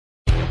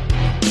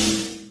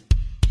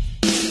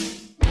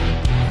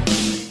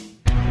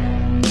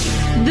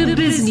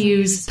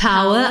BizNews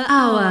Power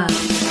Hour.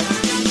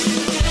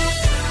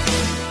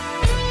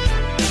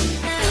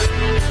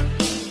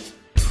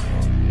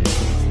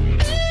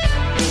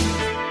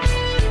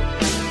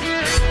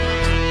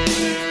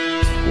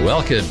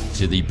 Welcome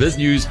to the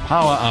BizNews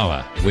Power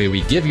Hour, where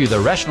we give you the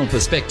rational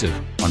perspective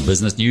on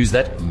business news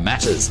that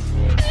matters.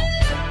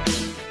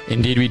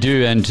 Indeed we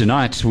do, and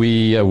tonight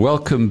we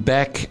welcome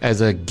back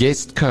as a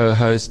guest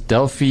co-host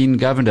Delphine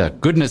Govender.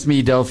 Goodness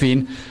me,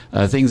 Delphine,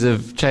 things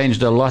have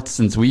changed a lot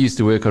since we used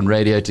to work on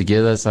radio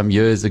together some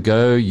years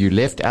ago. You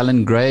left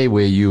Alan Gray,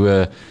 where you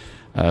were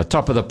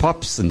top of the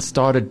pops, and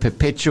started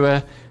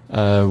Perpetua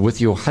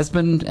with your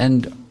husband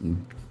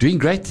and doing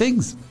great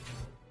things.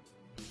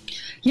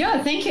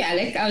 Yeah, thank you,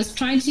 Alec. I was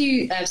trying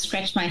to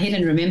scratch my head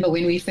and remember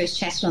when we first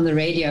chatted on the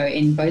radio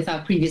in both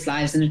our previous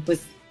lives, and it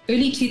was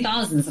early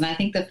 2000s, and I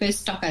think the first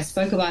stock I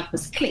spoke about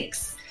was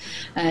Clicks.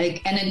 And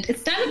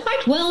it's done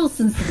quite well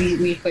since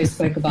we first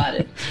spoke about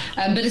it.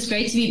 But it's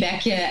great to be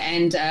back here,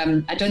 and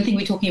I don't think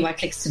we're talking about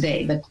Clicks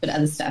today, but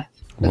other stuff.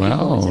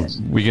 Well,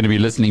 we're going to be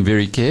listening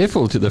very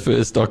careful to the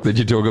first stock that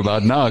you talk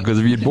about now, because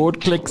if you'd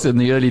bought Clicks in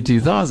the early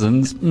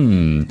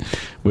 2000s,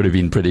 would have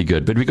been pretty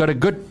good. But we've got a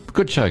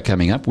good show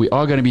coming up. We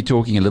are going to be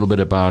talking a little bit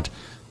about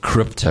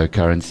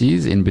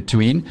cryptocurrencies. In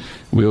between,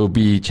 we'll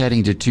be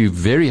chatting to two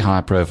very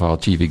high-profile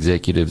chief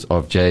executives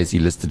of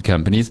JSE-listed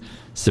companies,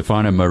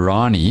 Stefano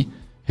Marani,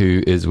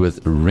 who is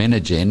with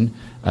Renergen.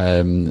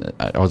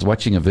 I was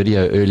watching a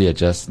video earlier,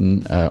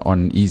 Justin,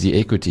 on Easy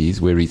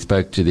Equities, where he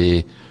spoke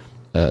to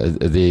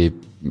their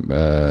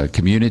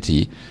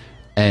community,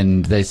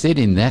 and they said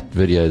in that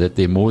video that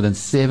there are more than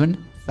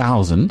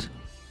 7,000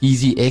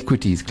 Easy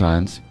Equities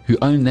clients who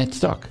own that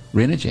stock,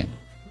 Renergen.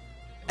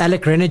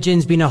 Alec,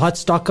 Renergen's been a hot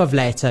stock of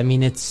late. I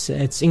mean, it's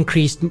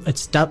increased,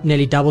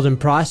 nearly doubled in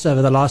price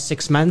over the last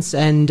 6 months,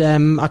 and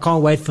I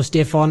can't wait for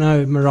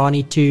Stefano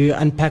Marani to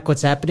unpack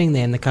what's happening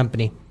there in the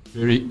company.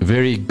 Very,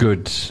 very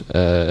good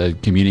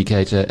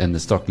communicator, and the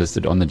stock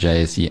listed on the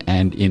JSE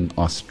and in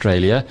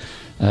Australia.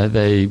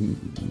 They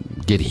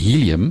get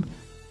helium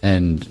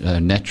and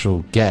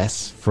natural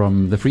gas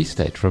from the Free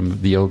State,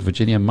 from the old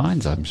Virginia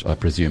mines, I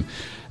presume.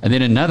 And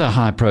then another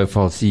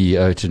high-profile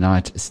CEO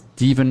tonight,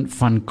 Stephen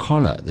van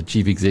Coller, the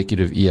chief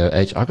executive of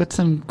EOH. I've got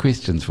some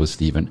questions for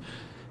Stephen,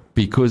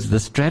 because the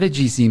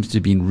strategy seems to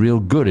have been real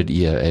good at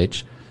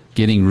EOH,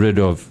 getting rid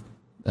of,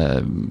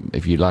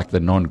 if you like, the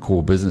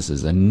non-core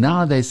businesses. And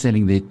now they're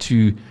selling their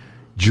two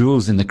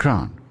jewels in the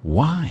crown.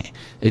 Why?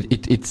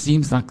 It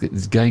seems like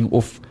it's going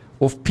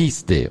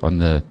off-piste there on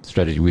the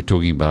strategy. We're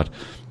talking about,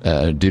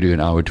 Dudu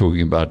and I were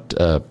talking about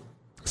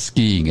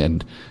skiing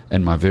and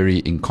my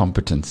very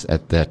incompetence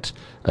at that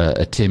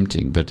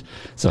attempting, but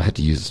so I had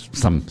to use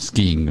some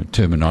skiing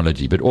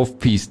terminology. But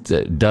off-piste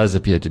does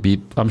appear to be,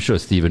 I'm sure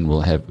Stephen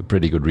will have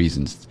pretty good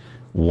reasons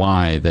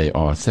why they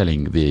are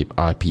selling their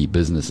IP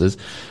businesses.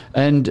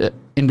 And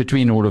in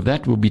between all of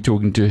that, we'll be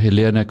talking to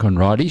Helena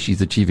Conradie. She's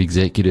the chief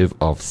executive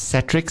of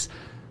Satrix.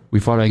 We're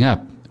following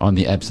up on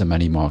the Absa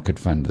Money Market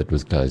Fund that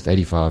was closed,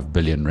 85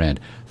 billion rand.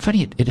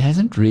 Funny, it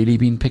hasn't really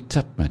been picked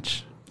up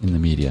much in the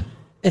media.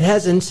 It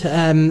hasn't.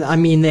 I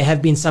mean, there have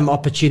been some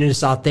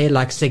opportunities out there,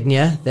 like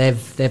Signia.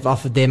 They've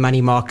offered their money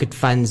market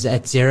funds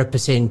at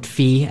 0%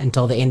 fee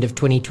until the end of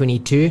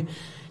 2022.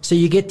 So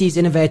you get these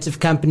innovative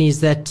companies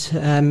that,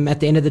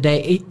 at the end of the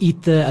day,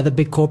 eat the other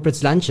big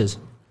corporates' lunches.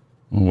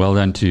 Well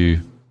done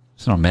to,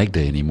 it's not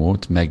Magda anymore,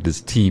 it's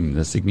Magda's team,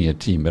 the Signia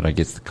team, but I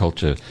guess the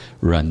culture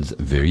runs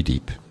very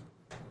deep.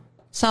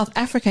 South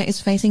Africa is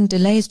facing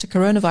delays to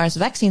coronavirus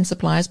vaccine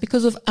supplies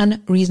because of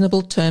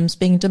unreasonable terms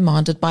being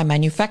demanded by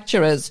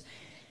manufacturers.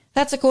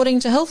 That's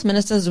according to Health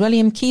Minister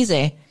Zweli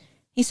Mkhize.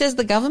 He says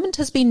the government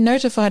has been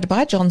notified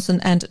by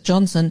Johnson &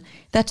 Johnson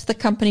that the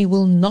company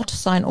will not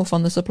sign off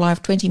on the supply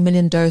of 20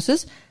 million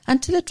doses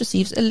until it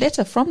receives a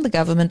letter from the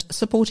government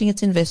supporting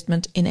its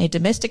investment in a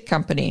domestic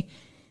company.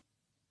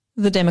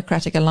 The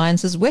Democratic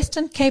Alliance's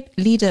Western Cape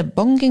leader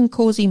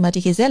Bonginkosi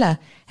Madikizela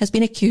has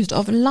been accused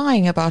of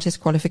lying about his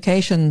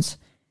qualifications.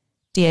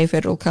 DA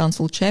Federal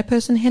Council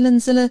Chairperson Helen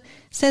Zille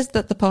says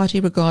that the party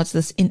regards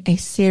this in a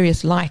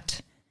serious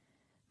light.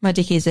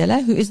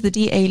 Madikizela, who is the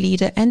DA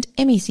leader and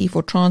MEC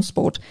for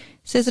Transport,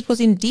 says it was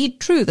indeed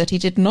true that he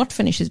did not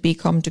finish his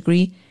BCom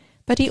degree,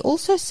 but he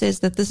also says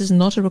that this is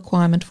not a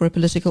requirement for a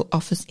political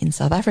office in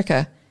South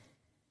Africa.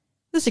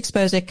 This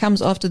expose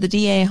comes after the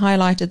DA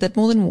highlighted that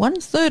more than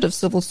one-third of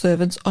civil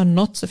servants are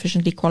not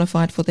sufficiently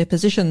qualified for their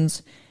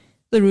positions.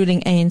 The ruling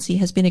ANC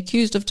has been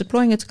accused of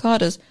deploying its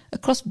cadres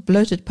across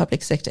bloated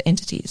public sector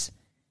entities.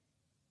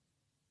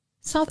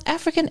 South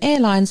African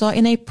airlines are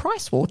in a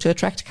price war to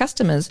attract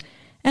customers,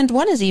 and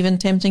one is even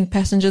tempting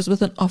passengers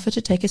with an offer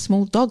to take a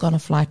small dog on a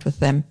flight with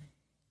them.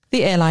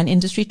 The airline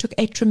industry took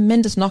a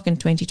tremendous knock in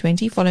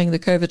 2020 following the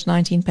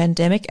COVID-19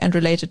 pandemic and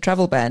related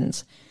travel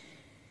bans.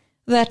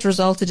 That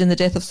resulted in the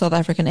death of South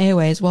African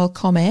Airways, while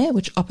Comair,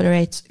 which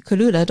operates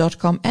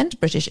Kulula.com and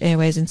British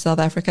Airways in South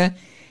Africa,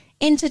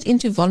 entered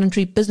into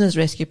voluntary business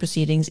rescue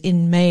proceedings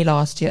in May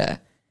last year.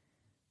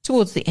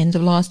 Towards the end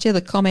of last year,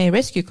 the Comair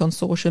Rescue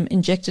Consortium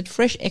injected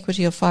fresh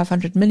equity of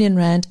 500 million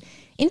rand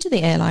into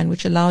the airline,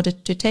 which allowed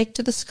it to take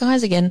to the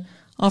skies again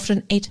after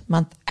an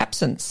 8-month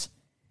absence.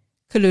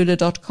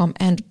 Coller.com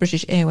and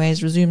British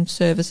Airways resumed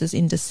services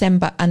in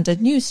December under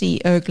new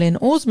CEO Glenn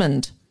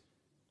Osmond.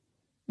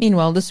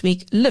 Meanwhile, this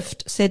week,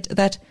 Lyft said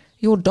that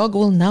your dog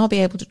will now be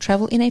able to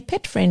travel in a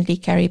pet-friendly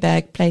carry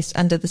bag placed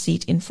under the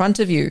seat in front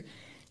of you.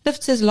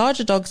 Lyft says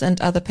larger dogs and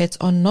other pets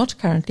are not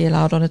currently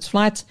allowed on its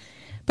flights,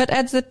 but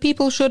adds that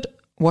people should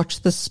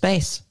watch this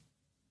space.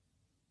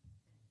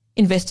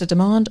 Investor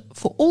demand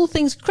for all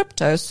things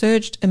crypto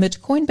surged amid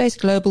Coinbase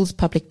Global's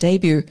public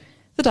debut.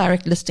 The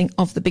direct listing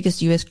of the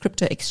biggest US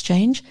crypto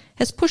exchange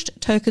has pushed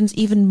tokens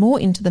even more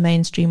into the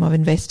mainstream of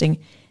investing,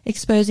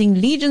 exposing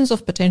legions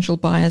of potential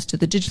buyers to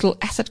the digital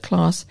asset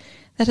class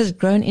that has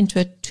grown into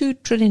a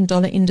 $2 trillion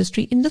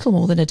industry in little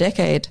more than a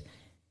decade.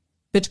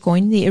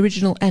 Bitcoin, the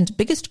original and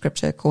biggest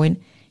crypto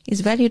coin,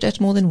 is valued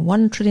at more than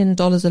 $1 trillion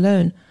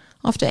alone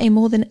after a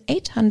more than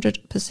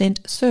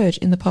 800% surge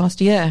in the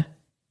past year.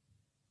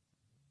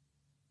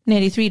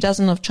 Nearly 3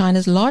 dozen of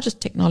China's largest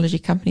technology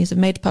companies have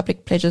made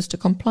public pledges to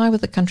comply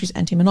with the country's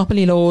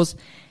anti-monopoly laws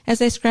as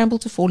they scramble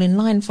to fall in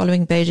line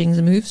following Beijing's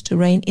moves to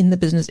rein in the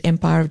business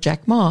empire of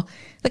Jack Ma,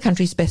 the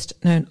country's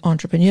best-known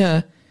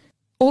entrepreneur.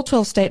 All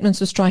 12 statements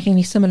were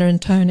strikingly similar in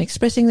tone,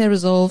 expressing their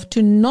resolve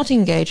to not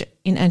engage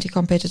in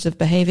anti-competitive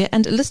behavior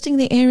and listing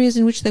the areas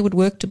in which they would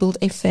work to build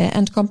a fair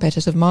and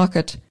competitive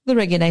market. The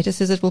regulator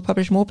says it will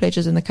publish more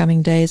pledges in the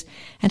coming days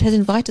and has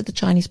invited the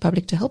Chinese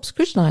public to help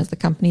scrutinize the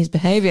company's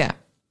behavior.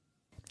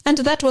 And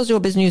that was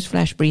your BizNews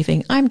Flash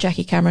Briefing. I'm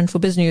Jackie Cameron for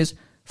BizNews.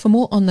 For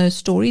more on those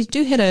stories,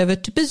 do head over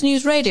to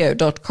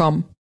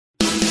biznewsradio.com.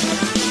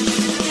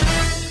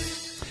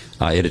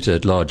 Our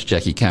editor-at-large,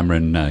 Jackie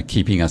Cameron,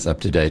 keeping us up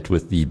to date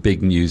with the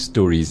big news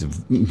stories.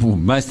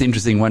 Most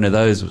interesting one of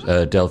those,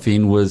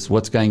 Delphine, was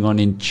what's going on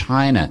in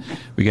China.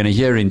 We're going to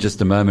hear in just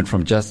a moment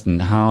from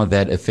Justin how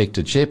that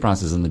affected share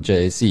prices on the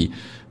JSE.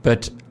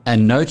 But a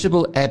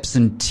notable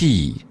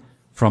absentee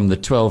from the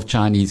 12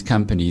 Chinese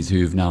companies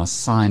who've now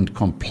signed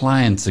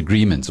compliance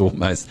agreements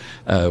almost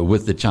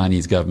with the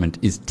Chinese government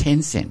is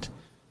Tencent.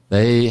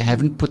 They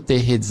haven't put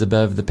their heads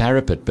above the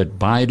parapet, but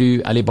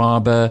Baidu,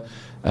 Alibaba,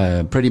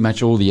 pretty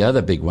much all the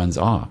other big ones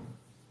are.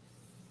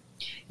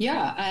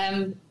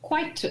 Yeah,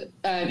 quite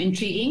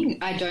intriguing.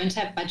 I don't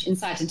have much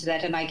insight into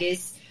that. And I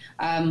guess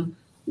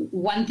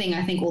one thing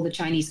I think all the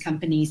Chinese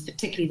companies,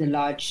 particularly the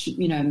large,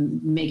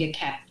 mega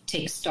cap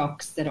tech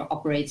stocks that are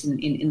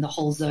operating in the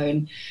whole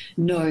zone,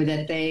 know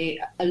that a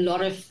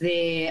lot of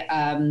their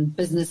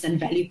business and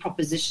value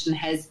proposition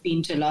has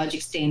been to a large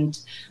extent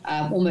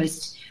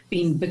almost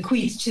been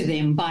bequeathed to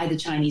them by the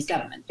Chinese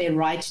government. Their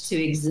right to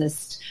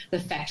exist, the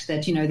fact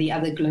that, the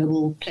other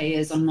global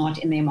players are not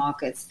in their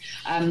markets.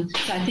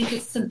 So I think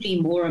it's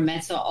simply more a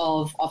matter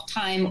of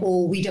time,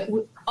 or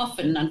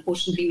often,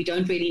 unfortunately, we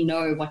don't really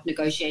know what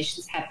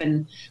negotiations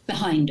happen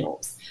behind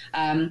doors.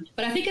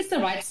 But I think it's the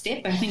right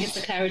step. I think it's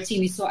the clarity.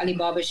 We saw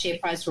Alibaba's share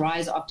price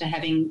rise after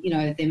having,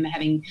 them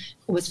having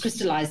almost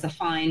crystallized the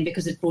fine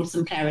because it brought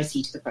some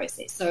clarity to the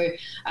process. So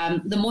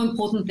the more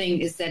important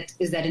thing is that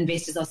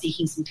investors are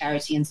seeking some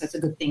clarity, and so it's a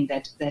good thing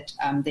that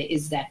there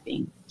is that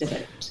being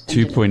developed.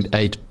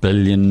 $2.8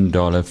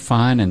 billion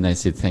fine, and they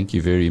said thank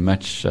you very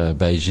much,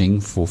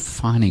 Beijing, for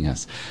fining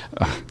us.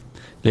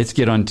 Let's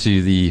get on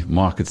to the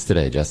markets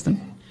today,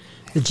 Justin.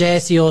 The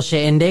JSE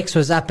All-Share Index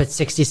was up at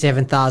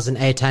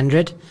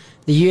 67,800.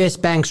 The US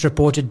banks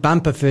reported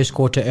bumper first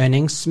quarter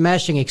earnings,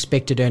 smashing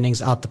expected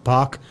earnings out the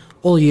park.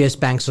 All US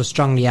banks are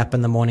strongly up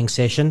in the morning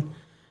session.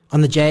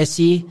 On the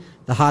JSE,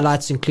 the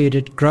highlights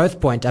included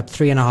Growthpoint up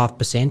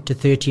 3.5% to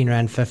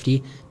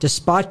R13.50,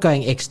 despite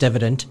going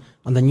ex-dividend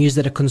on the news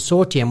that a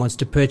consortium wants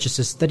to purchase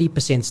its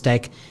 30%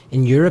 stake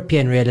in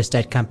European real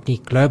estate company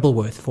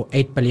Globalworth for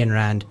R8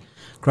 billion.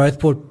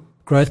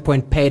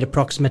 Growthpoint paid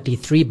approximately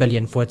 $3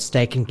 billion for its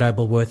stake in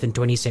Globalworth in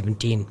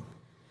 2017.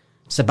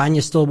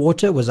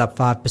 Sibanye-Stillwater was up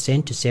 5%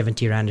 to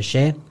R70 a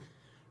share.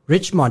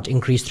 Richmond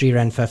increased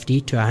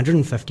R3.50 to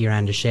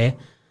R150 a share,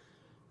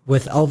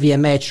 with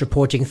LVMH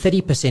reporting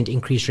 30%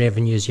 increased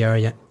revenues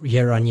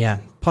year on year,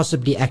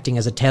 possibly acting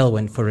as a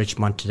tailwind for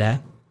Richmond today.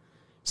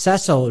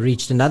 Sasol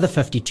reached another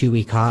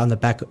 52-week high on the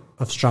back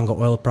of stronger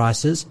oil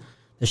prices.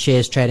 The share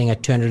is trading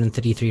at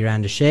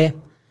R233 a share.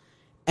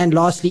 And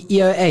lastly,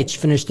 EOH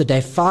finished the day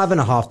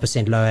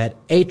 5.5% lower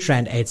at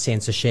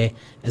R8.08 a share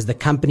as the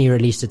company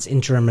released its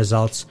interim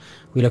results.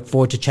 We look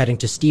forward to chatting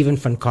to Stephen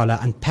van Coller,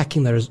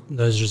 unpacking those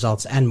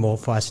results and more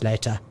for us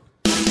later.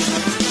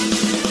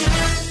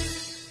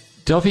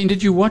 Delphine,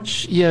 did you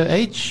watch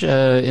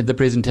EOH in the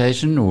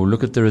presentation or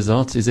look at the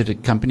results? Is it a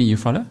company you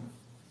follow?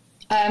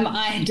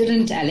 I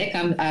didn't, Alec.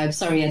 I'm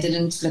sorry, I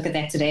didn't look at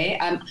that today.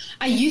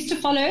 I used to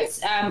follow it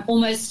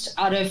almost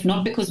out of,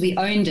 not because we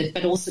owned it,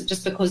 but also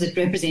just because it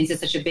represented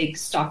such a big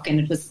stock,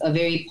 and it was a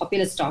very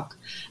popular stock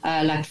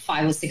like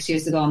 5 or 6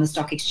 years ago on the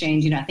stock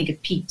exchange. I think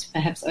it peaked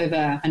perhaps over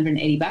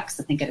 $180,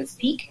 I think, at its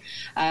peak,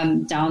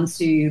 down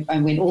to,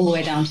 and went all the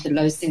way down to the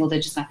low single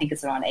digits. I think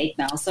it's around 8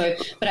 now. So,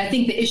 but I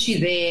think the issue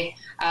there,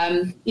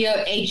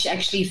 EOH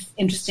actually,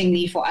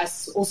 interestingly for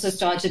us, also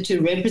started to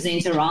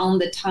represent around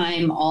the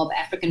time of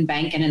African banking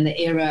bank and in the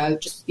era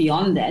just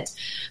beyond that,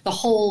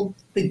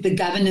 the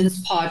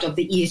governance part of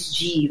the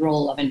ESG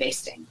role of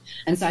investing.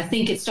 And so I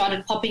think it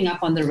started popping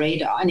up on the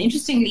radar. And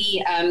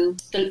interestingly,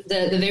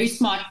 the very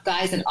smart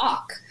guys at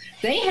ARC,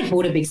 they had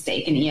bought a big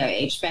stake in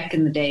EOH back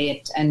in the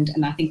day, and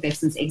I think they've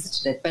since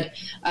exited it. But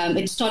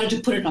it started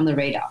to put it on the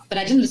radar. But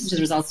I didn't listen to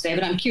the results today,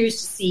 but I'm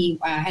curious to see.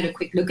 I had a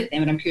quick look at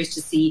them, and I'm curious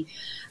to see.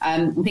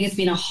 I think it's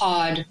been a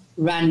hard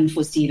run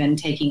for Stephen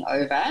taking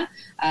over,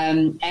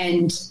 and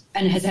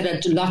has had a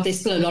lot. There's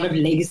still a lot of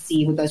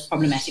legacy with those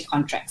problematic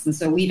contracts, and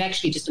so we've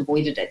actually just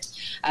avoided it.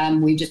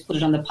 We've just put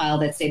it on the pile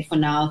that said, for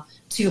now,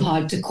 too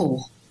hard to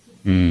call.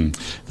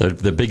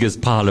 The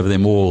biggest pile of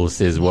them all,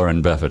 says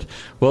Warren Buffett.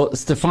 Well,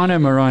 Stefano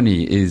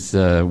Marani is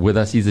with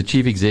us. He's the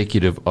chief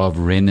executive of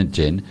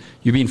Renergen.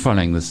 You've been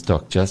following this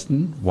stock,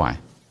 Justin. Why?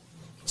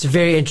 It's a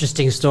very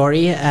interesting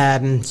story.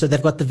 So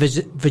they've got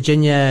the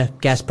Virginia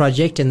gas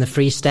project in the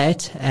Free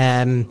State,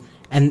 and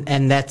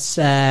that's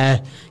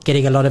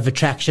getting a lot of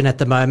attraction at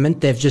the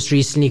moment. They've just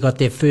recently got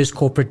their first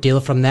corporate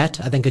deal from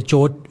that. I think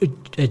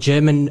a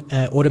German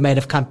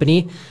automotive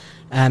company.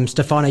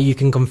 Stefano, you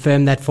can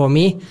confirm that for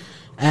me.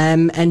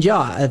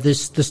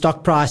 The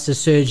stock price has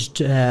surged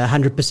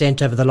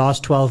 100% over the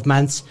last 12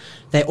 months.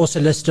 They also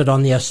listed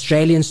on the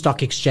Australian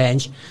Stock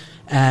Exchange.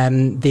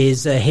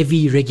 There's a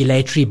heavy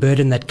regulatory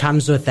burden that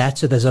comes with that.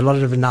 So there's a lot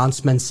of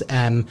announcements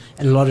and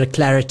a lot of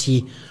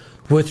clarity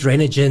with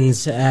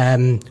Renergen's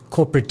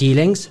corporate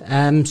dealings.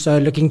 So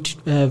looking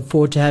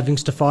forward to having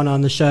Stefano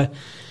on the show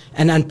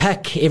and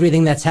unpack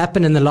everything that's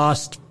happened in the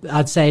last,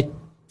 I'd say,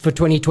 for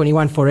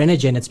 2021 for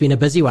Renergen. It's been a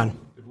busy one.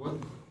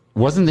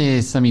 Wasn't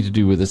there something to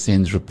do with the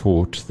SENS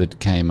report that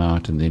came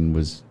out and then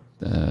was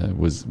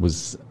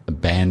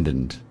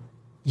abandoned?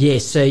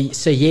 Yes. So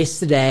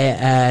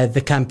yesterday,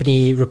 the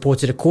company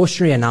reported a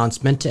cautionary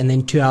announcement, and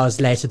then 2 hours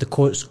later, the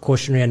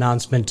cautionary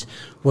announcement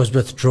was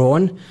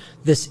withdrawn.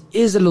 This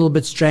is a little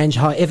bit strange.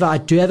 However, I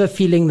do have a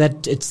feeling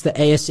that it's the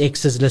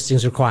ASX's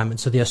listings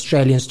requirements, so the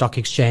Australian Stock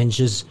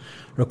Exchange's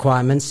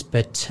requirements.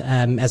 But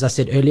as I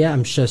said earlier,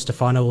 I'm sure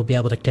Stefano will be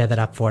able to clear that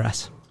up for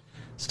us.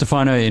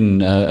 Stefano,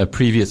 in a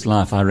previous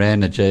life, I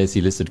ran a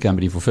JSE-listed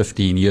company for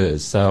 15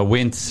 years. So I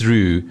went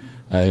through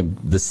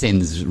the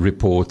SENS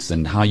reports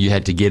and how you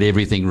had to get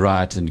everything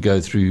right and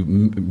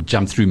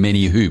jump through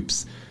many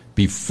hoops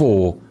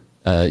before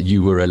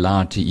you were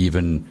allowed to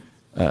even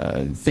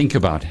think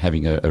about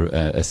having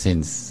a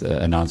SENS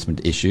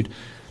announcement issued.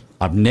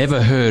 I've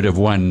never heard of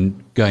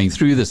one going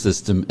through the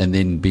system and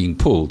then being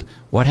pulled.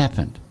 What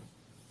happened?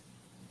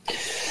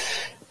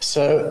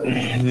 So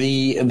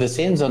the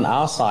SENS on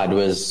our side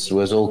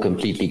was all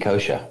completely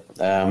kosher.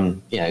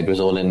 It was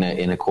all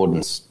in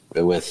accordance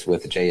with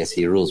the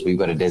JSE rules. We've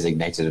got a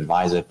designated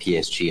advisor,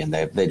 PSG, and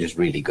they're just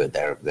really good.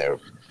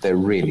 They're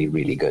really,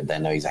 really good. They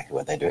know exactly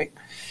what they're doing.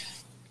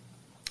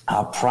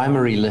 Our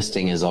primary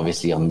listing is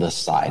obviously on this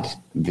side.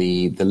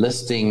 The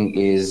listing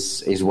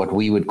is what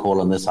we would call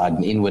on this side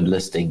an inward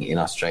listing in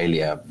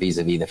Australia,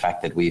 vis-a-vis the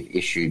fact that we've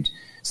issued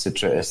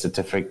certificates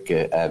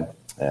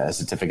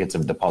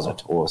of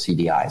deposit, or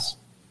CDIs.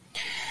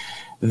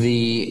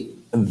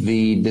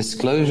 The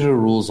disclosure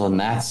rules on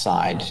that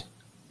side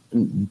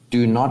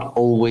do not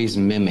always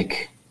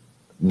mimic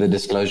the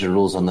disclosure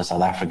rules on the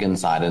South African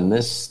side, and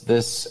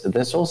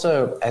this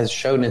also has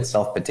shown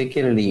itself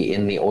particularly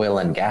in the oil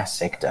and gas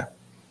sector.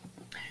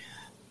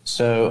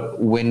 So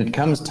when it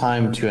comes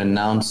time to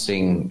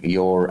announcing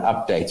your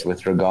updates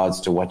with regards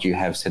to what you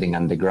have sitting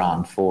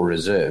underground for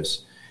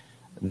reserves,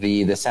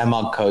 the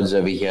SAMOG codes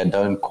over here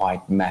don't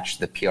quite match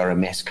the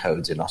PRMS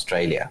codes in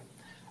Australia.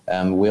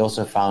 We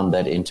also found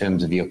that in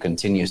terms of your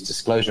continuous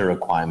disclosure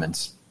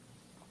requirements,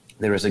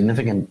 there are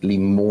significantly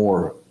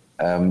more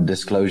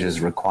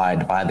disclosures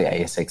required by the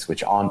ASX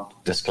which aren't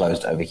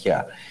disclosed over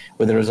here,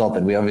 with the result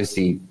that we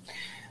obviously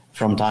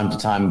from time to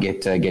time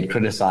get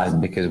criticized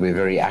because we're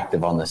very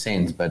active on the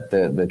SENS. But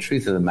the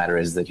truth of the matter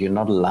is that you're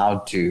not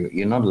allowed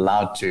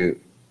to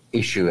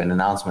issue an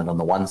announcement on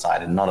the one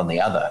side and not on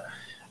the other.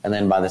 And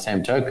then by the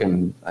same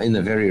token, in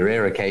the very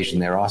rare occasion,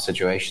 there are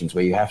situations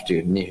where you have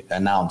to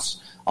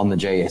announce on the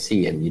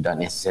JSE and you don't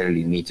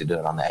necessarily need to do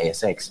it on the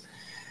ASX.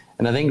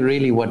 And I think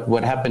really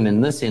what happened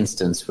in this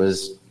instance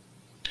was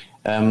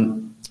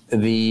the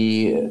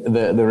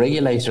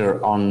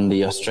regulator on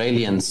the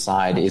Australian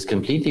side is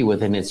completely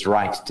within its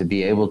right to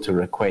be able to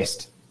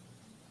request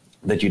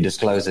that you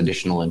disclose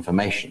additional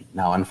information.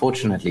 Now,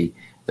 unfortunately,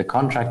 the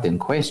contract in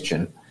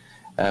question,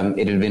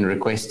 it had been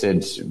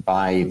requested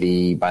by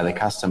the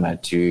customer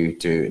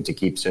to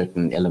keep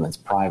certain elements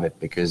private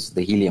because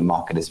the helium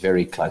market is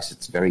very close.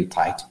 It's very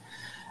tight.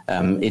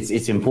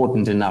 It's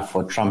important enough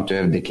for Trump to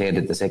have declared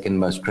it the second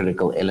most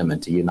critical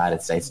element to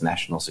United States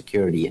national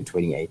security in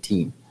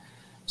 2018.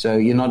 So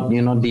you're not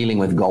dealing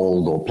with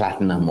gold or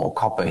platinum or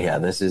copper here.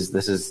 This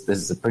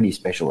is a pretty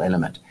special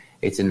element.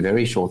 It's in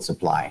very short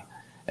supply.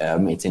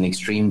 It's in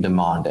extreme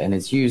demand, and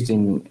it's used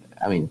in,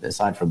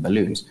 aside from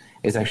balloons,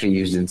 it's actually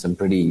used in some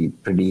pretty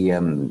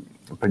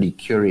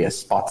curious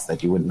spots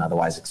that you wouldn't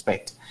otherwise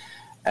expect.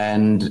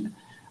 And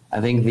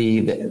I think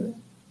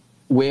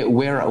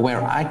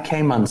where I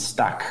came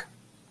unstuck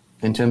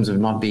in terms of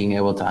not being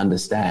able to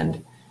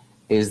understand,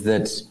 is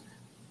that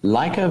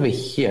like over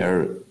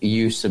here,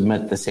 you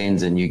submit the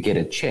SENS and you get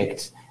it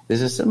checked.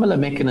 There's a similar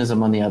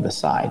mechanism on the other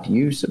side.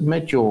 You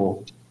submit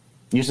your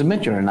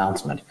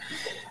announcement,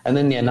 and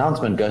then the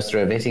announcement goes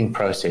through a vetting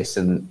process,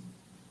 and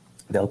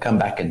they'll come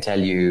back and tell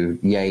you,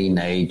 yay,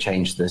 nay,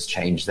 change this,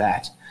 change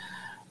that.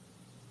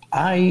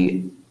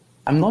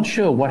 I'm not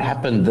sure what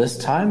happened this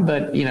time,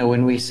 but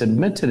when we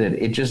submitted it,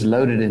 it just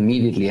loaded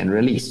immediately and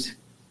released.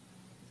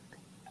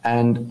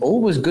 And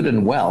all was good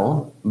and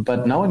well,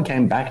 but no one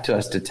came back to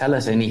us to tell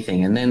us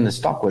anything. And then the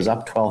stock was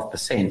up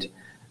 12%.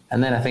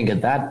 And then I think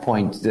at that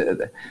point,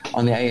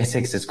 on the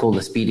ASX, it's called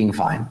a speeding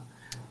fine.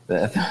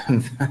 The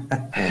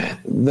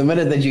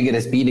minute that you get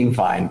a speeding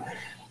fine,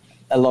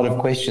 a lot of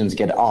questions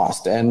get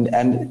asked. And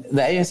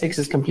the ASX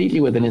is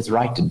completely within its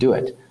right to do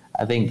it.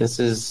 I think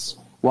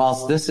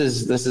whilst this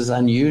is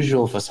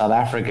unusual for South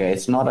Africa,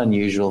 it's not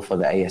unusual for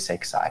the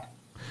ASX side.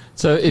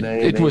 So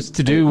it was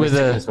to do with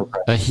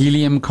a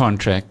helium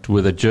contract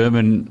with a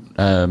German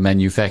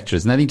manufacturer.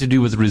 It's nothing to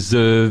do with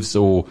reserves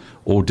or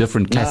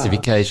different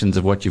classifications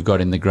of what you've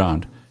got in the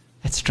ground.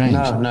 That's strange.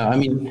 No. I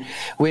mean,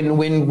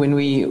 when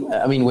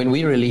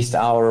we released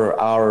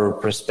our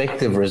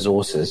prospective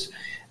resources,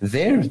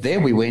 there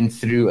we went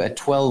through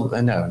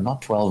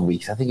not 12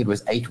 weeks. I think it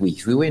was 8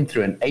 weeks. We went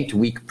through an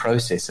 8-week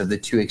process of the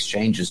two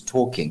exchanges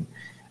talking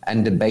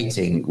and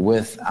debating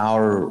with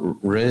our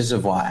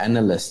reservoir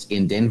analysts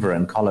in Denver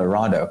and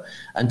Colorado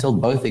until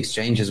both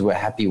exchanges were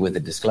happy with the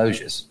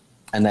disclosures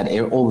and that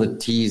all the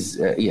T's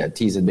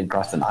had been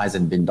crossed and I's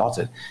had been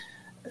dotted.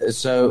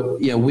 So,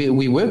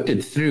 we worked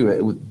it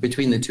through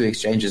between the two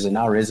exchanges and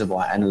our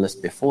reservoir analysts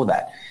before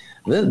that.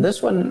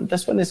 This one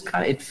is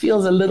it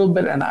feels a little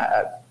bit, and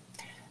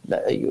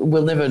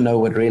we'll never know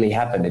what really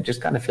happened. It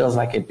just kind of feels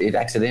like it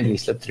accidentally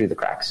slipped through the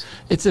cracks.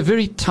 It's a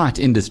very tight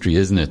industry,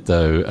 isn't it,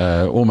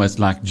 though? Almost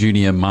like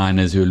junior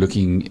miners who are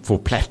looking for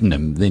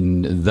platinum.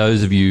 Then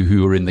those of you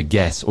who are in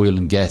the oil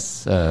and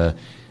gas, I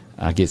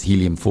guess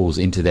helium falls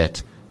into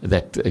that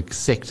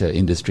sector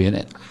industry.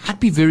 And I'd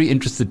be very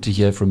interested to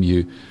hear from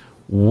you.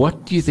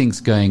 What do you think's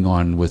going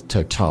on with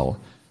Total?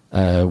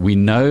 We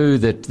know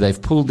that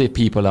they've pulled their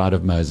people out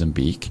of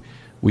Mozambique.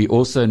 We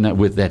also know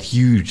with that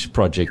huge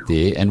project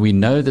there, and we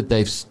know that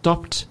they've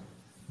stopped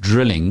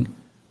drilling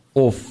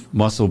off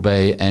Mossel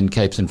Bay and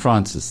Cape St.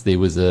 Francis. There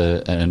was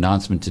an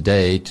announcement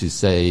today to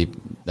say,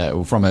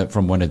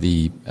 from one of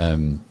the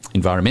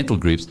environmental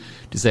groups,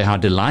 to say how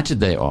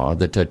delighted they are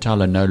that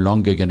Total are no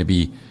longer going to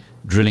be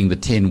drilling the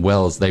 10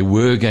 wells they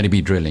were going to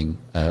be drilling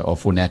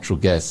for natural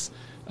gas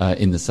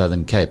in the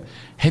Southern Cape.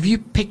 Have you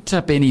picked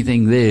up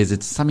anything there? Is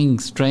it something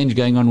strange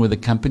going on with the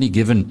company,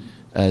 given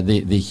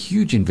the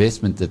huge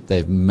investment that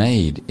they've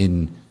made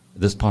in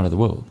this part of the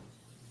world?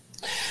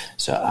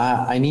 So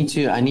I need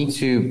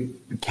to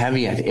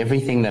caveat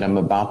everything that I'm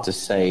about to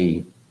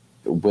say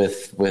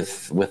with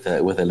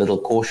a little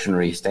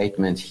cautionary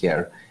statement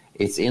here.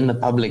 It's in the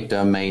public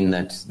domain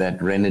that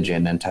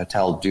Renergen and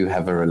Total do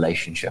have a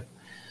relationship.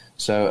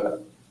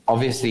 So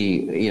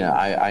obviously,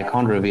 I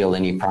can't reveal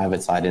any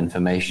private side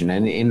information.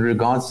 And in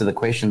regards to the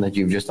question that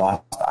you've just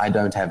asked, I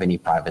don't have any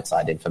private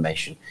side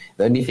information.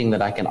 The only thing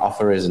that I can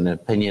offer is an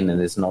opinion, and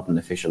it's not an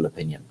official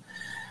opinion.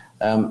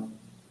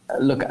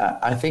 Look,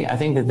 I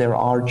think that there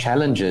are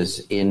challenges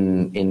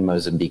in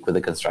Mozambique with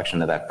the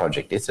construction of that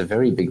project. It's a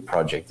very big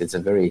project. It's a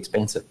very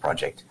expensive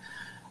project.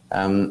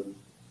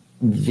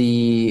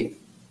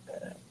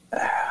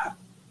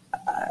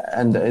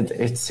 And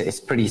it's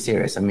pretty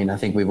serious. I mean, I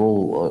think we've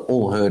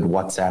all heard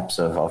WhatsApps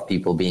of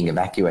people being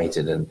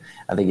evacuated, and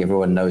I think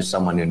everyone knows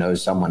someone who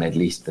knows someone at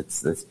least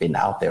that's been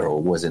out there or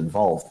was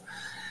involved.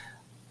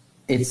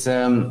 It's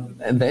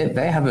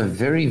they have a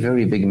very,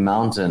 very big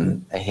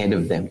mountain ahead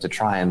of them to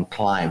try and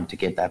climb to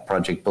get that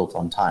project built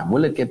on time.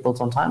 Will it get built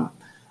on time?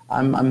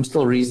 I'm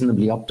still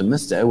reasonably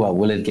optimistic. Well,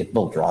 will it get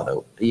built rather?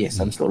 Yes,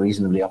 I'm still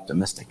reasonably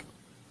optimistic.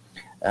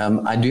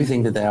 I do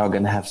think that they are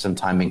going to have some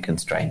timing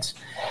constraints.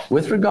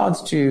 With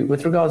regards to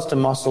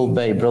Mossel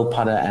Bay,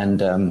 Brilputta,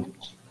 and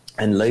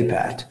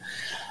Hlope,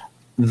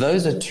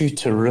 those are two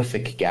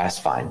terrific gas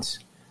finds.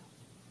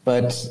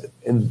 But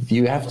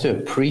you have to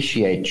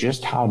appreciate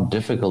just how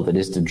difficult it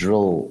is to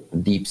drill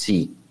deep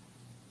sea,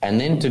 and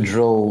then to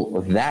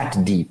drill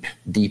that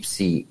deep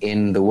sea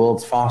in the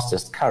world's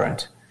fastest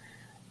current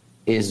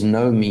is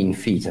no mean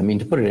feat. I mean,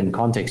 to put it in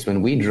context,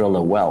 when we drill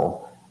a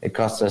well, it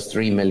costs us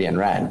 3 million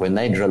rand. When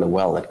they drill a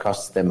well, it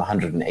costs them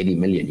 180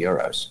 million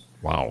euros.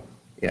 Wow.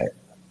 Yeah,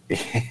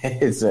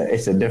 it's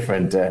a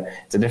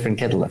different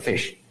kettle of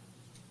fish.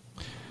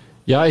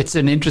 Yeah, it's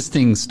an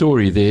interesting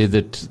story there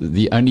that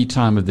the only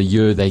time of the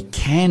year they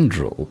can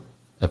drill,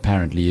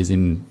 apparently, is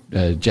in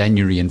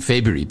January and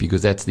February,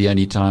 because that's the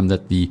only time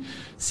that the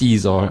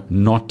seas are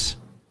not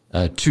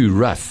too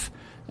rough,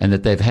 and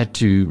that they've had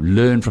to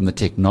learn from the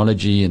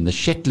technology in the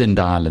Shetland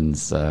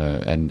Islands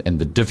and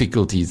the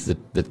difficulties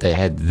that they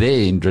had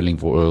there in drilling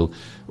for oil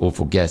or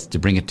for gas to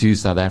bring it to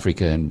South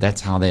Africa, and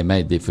that's how they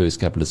made their first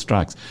couple of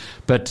strikes.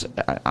 But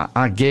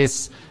I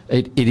guess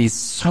it is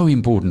so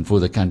important for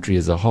the country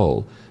as a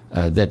whole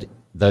that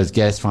those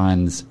gas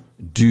finds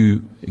do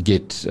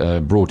get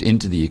brought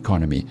into the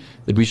economy,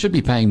 that we should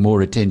be paying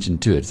more attention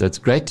to it. So it's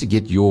great to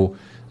get your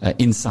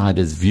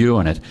insider's view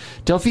on it.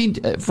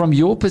 Delphine, from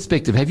your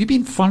perspective, have you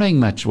been following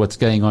much what's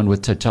going on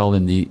with Total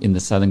in the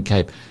Southern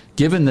Cape,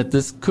 given that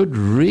this could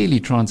really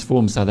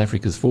transform South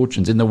Africa's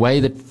fortunes in the way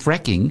that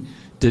fracking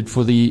did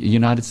for the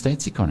United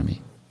States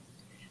economy?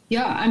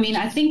 Yeah, I mean,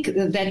 I think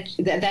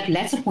that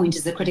latter point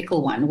is the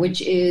critical one,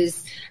 which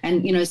is,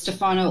 and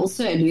Stefano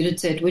also alluded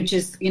to it, which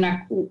is,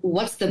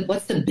 what's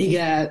the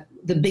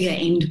bigger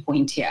end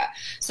point here?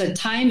 So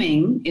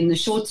timing in the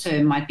short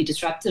term might be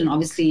disrupted, and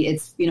obviously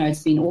it's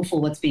been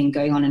awful what's been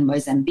going on in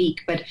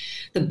Mozambique. But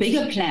the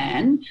bigger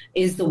plan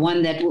is the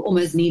one that will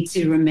almost need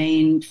to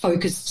remain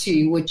focused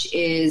to, which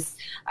is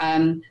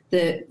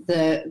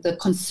the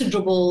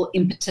considerable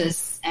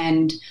impetus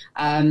and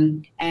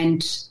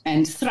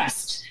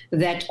thrust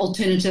that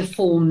alternative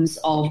forms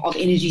of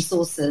energy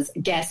sources,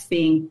 gas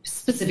being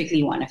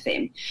specifically one of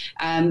them,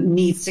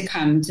 needs to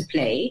come to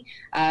play,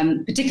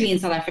 particularly in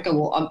South Africa.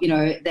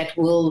 That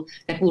will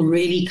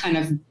really kind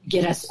of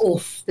get us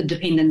off the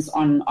dependence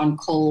on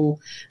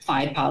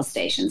coal-fired power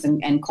stations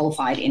and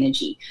coal-fired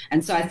energy.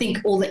 And so I think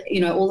all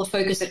the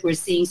focus that we're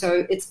seeing.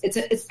 So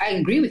it's I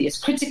agree with you. It's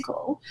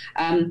critical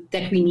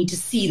that we need to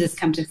see this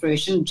come to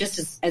fruition,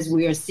 just as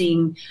we are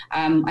seeing.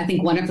 I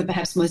think one of the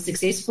perhaps most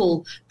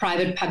successful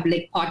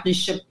private-public partnership,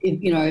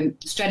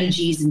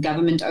 strategies in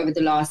government over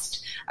the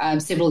last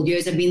several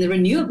years have been the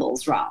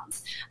renewables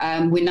rounds.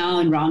 We're now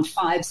in round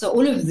 5. So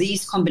all of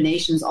these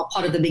combinations are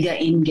part of the bigger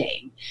end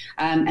game.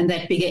 And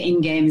that bigger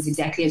end game is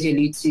exactly as you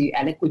allude to,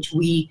 Alec, which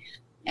we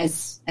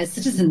as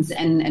citizens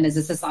and as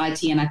a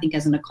society and I think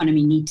as an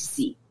economy need to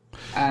see,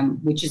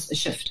 which is a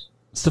shift.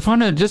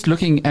 Stefano, just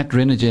looking at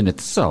Renergen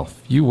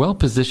itself, you're well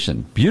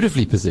positioned,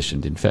 beautifully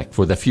positioned, in fact,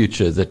 for the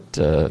future that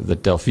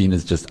Delphine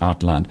has just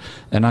outlined.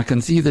 And I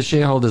can see the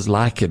shareholders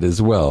like it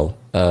as well.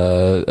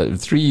 3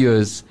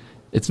 years,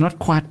 it's not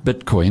quite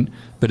Bitcoin,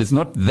 but it's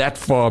not that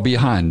far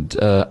behind.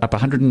 Up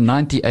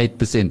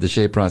 198% the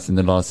share price in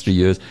the last 3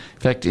 years. In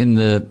fact, in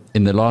the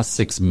last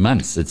 6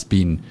 months, it's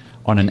been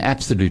on an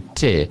absolute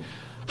tear.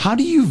 How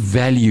do you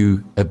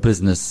value a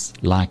business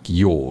like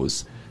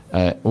yours?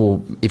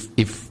 Or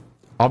if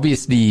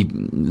obviously,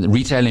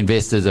 retail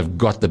investors have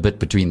got the bit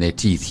between their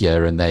teeth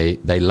here and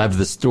they love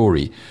the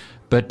story.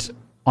 But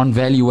on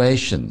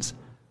valuations,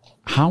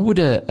 how would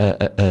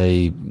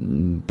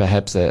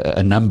perhaps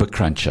a number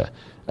cruncher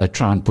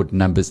try and put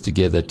numbers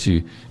together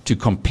to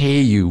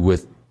compare you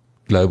with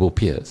global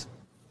peers?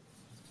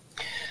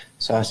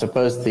 So I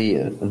suppose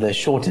the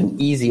short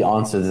and easy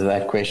answer to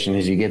that question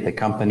is you get the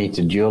company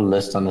to dual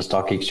list on the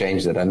stock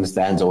exchange that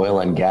understands oil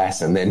and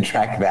gas and then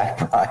track that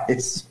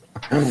price.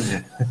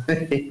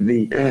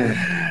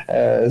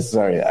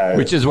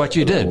 Which is what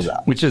you did.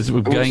 Which is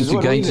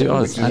going to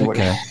Oz.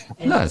 Okay.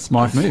 No,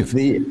 smart move.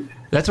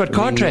 That's what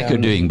CarTrack are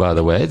doing, by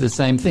the way. The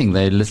same thing.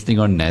 They're listing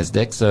on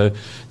NASDAQ. So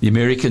the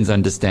Americans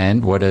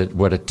understand what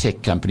a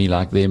tech company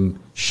like them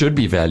should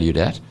be valued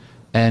at.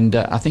 And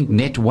I think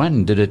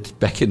Net1 did it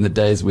back in the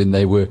days when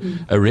they were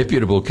a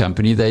reputable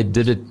company. They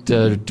did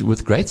it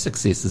with great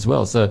success as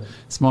well. So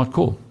smart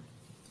call.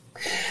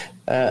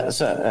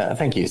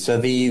 Thank you. So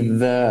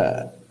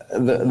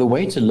the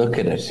way to look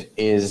at it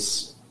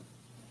is,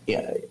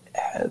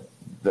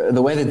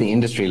 the way that the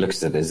industry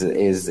looks at it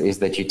is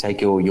that you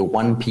take your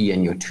 1P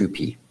and your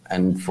 2P.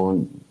 And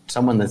for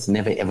someone that's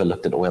never ever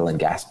looked at oil and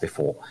gas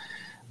before,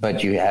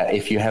 but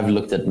if you have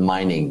looked at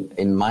mining,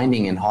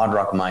 in hard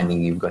rock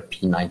mining, you've got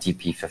P90,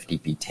 P50,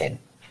 P10.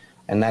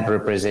 And that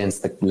represents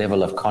the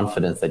level of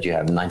confidence that you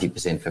have,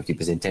 90%,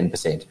 50%,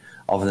 10%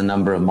 of the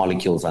number of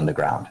molecules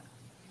underground.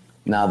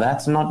 Now,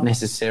 that's not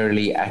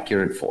necessarily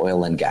accurate for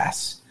oil and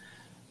gas.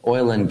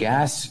 Oil and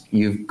gas,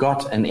 you've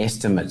got an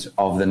estimate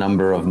of the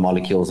number of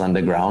molecules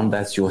underground.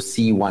 That's your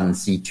C1,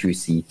 C2,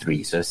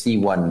 C3. So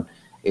C1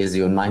 is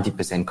your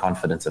 90%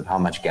 confidence of how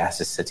much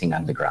gas is sitting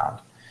underground.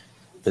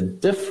 The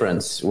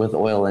difference with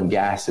oil and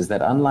gas is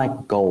that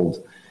unlike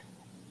gold,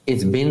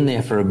 it's been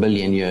there for 1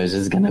 billion years.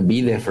 It's going to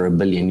be there for 1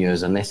 billion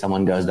years unless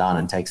someone goes down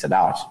and takes it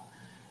out.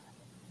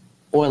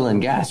 Oil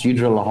and gas, you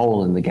drill a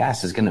hole and the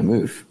gas is going to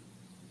move.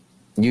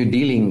 You're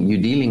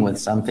dealing with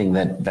something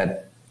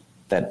that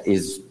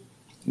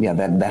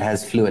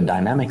has fluid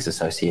dynamics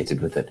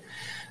associated with it.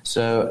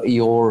 So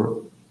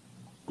your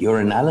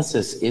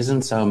analysis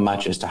isn't so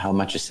much as to how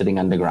much is sitting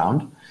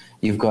underground.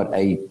 You've got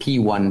a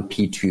P1,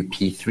 P2,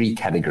 P3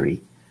 category.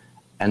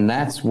 And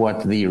that's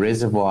what the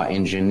reservoir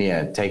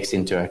engineer takes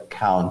into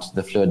account,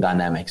 the fluid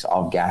dynamics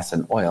of gas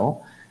and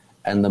oil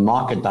and the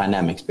market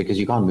dynamics, because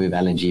you can't move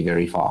LNG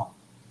very far.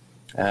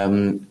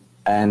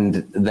 And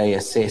they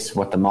assess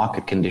what the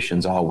market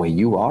conditions are where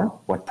you are,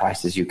 what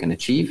prices you can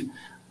achieve,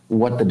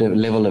 what the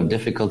level of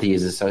difficulty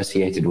is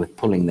associated with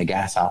pulling the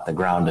gas out the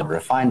ground and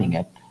refining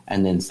it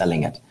and then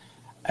selling it.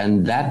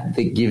 And that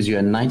gives you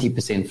a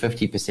 90%,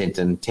 50%,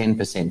 and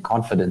 10%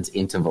 confidence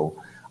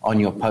interval on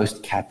your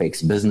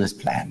post-CapEx business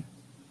plan.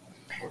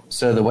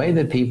 So the way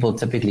that people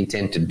typically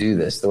tend to do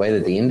this, the way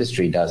that the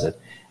industry does it,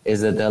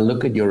 is that they'll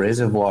look at your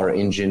reservoir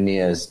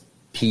engineer's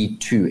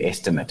P2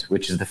 estimate,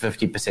 which is the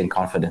 50%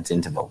 confidence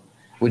interval,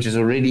 which is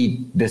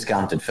already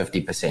discounted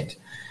 50%.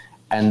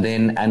 And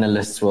then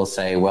analysts will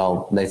say,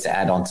 well, let's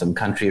add on some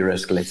country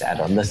risk, let's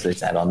add on this,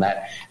 let's add on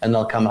that. And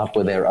they'll come up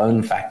with their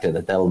own factor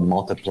that they'll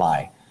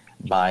multiply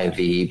by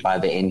the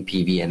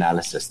NPV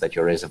analysis that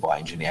your reservoir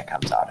engineer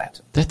comes out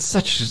at.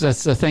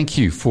 Thank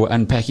you for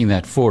unpacking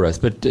that for us.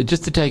 But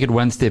just to take it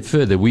one step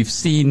further, we've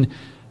seen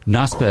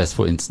Naspers,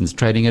 for instance,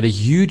 trading at a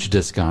huge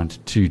discount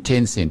to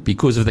Tencent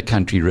because of the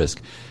country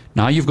risk.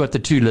 Now you've got the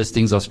two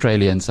listings,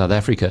 Australia and South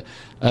Africa.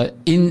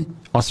 In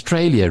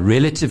Australia,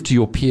 relative to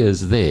your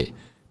peers there,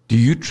 do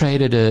you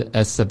trade at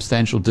a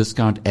substantial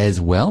discount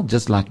as well,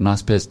 just like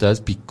Naspers does,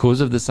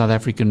 because of the South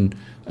African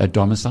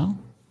domicile?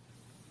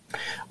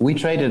 We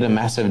trade at a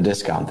massive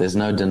discount. There's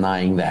no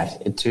denying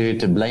that.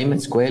 To blame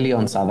it squarely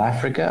on South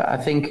Africa, I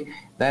think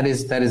that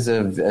is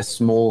a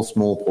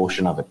small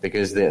portion of it,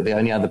 because the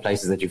only other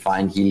places that you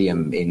find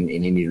helium in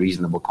any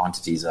reasonable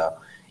quantities are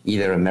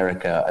either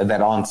America, that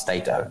aren't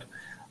state-owned,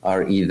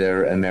 are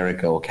either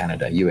America or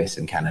Canada, US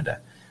and Canada.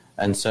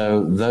 And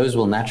so those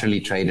will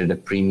naturally trade at a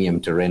premium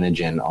to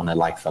Renergen on a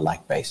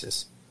like-for-like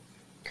basis.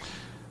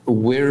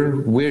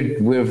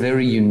 We're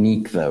very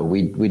unique, though.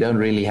 We don't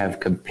really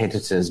have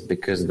competitors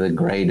because of the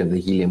grade of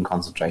the helium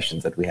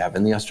concentrations that we have.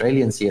 And the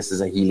Australian see us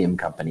as a helium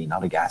company,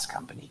 not a gas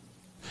company.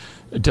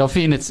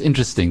 Delphine, it's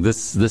interesting.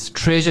 This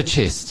treasure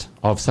chest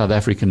of South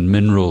African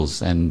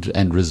minerals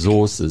and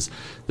resources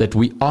that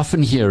we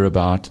often hear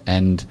about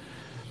and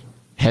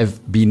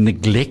have been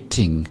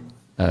neglecting.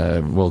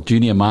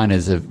 Junior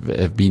miners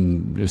have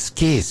been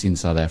scarce in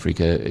South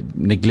Africa,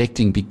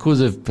 neglecting because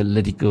of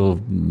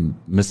political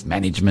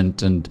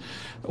mismanagement and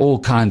all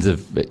kinds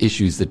of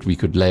issues that we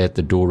could lay at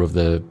the door of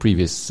the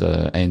previous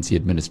ANC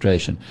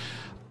administration.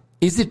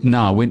 Is it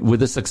now, with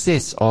the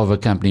success of a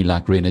company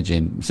like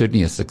Renergen,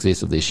 certainly a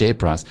success of their share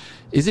price,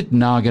 is it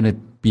now going to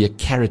be a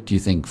carrot, do you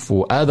think,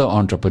 for other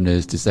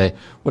entrepreneurs to say,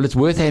 well, it's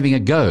worth having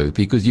a go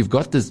because you've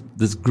got this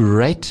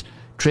great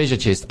treasure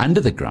chest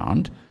under the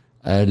ground,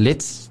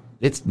 let's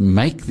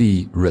make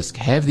the risk,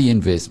 have the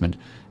investment,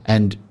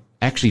 and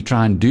actually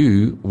try and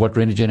do what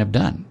Renergen have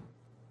done?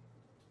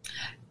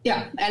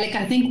 Yeah, Alec,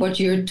 I think what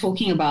you're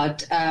talking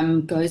about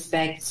goes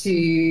back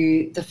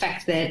to the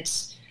fact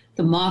that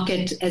the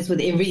market, as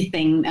with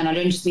everything, and I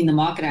don't just mean the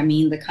market, I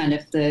mean the kind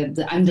of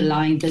the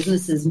underlying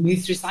businesses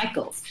move through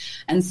cycles.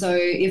 And so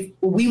if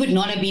we would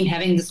not have been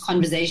having this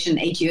conversation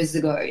 8 years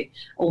ago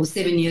or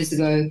 7 years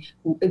ago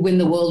when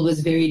the world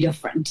was very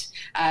different.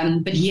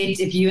 But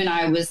yet if you and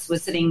I were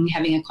sitting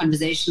having a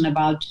conversation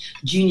about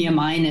junior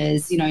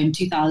miners, in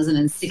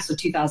 2006 or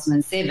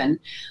 2007,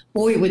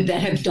 boy, would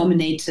that have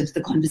dominated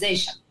the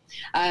conversation.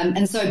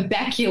 And so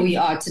back here we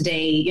are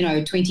today,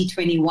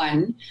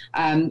 2021.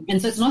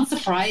 And so it's not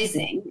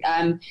surprising.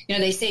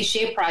 They say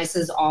share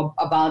prices are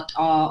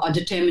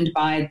determined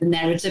by the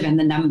narrative and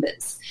the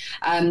numbers.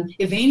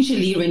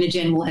 Eventually,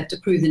 Renergen will have to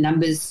prove the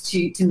numbers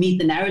to meet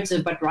the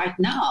narrative. But right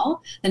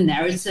now, the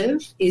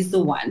narrative is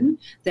the one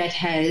that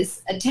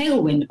has a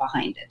tailwind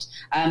behind it.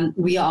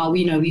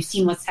 We've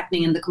seen what's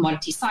happening in the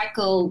commodity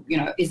cycle.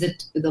 Is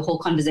it the whole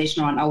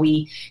conversation around, are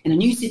we in a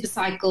new super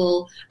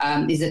cycle?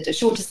 Is it a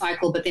shorter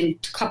cycle? But then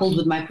coupled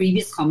with my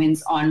previous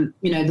comments on,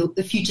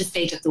 the future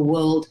state of the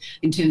world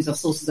in terms of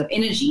sources of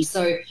energy.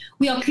 So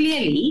we are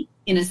clearly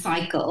in a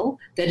cycle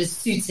that is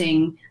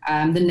suiting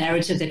the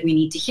narrative that we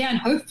need to hear. And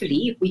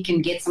hopefully, if we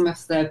can get some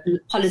of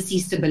the policy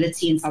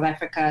stability in South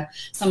Africa,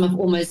 some of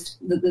almost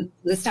the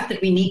stuff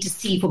that we need to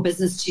see for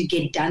business to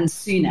get done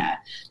sooner,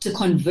 to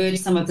convert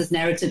some of this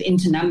narrative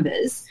into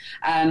numbers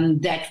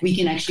that we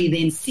can actually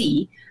then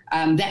see,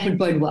 that would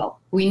bode well.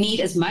 We need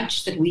as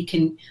much that we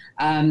can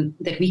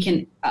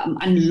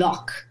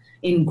unlock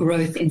in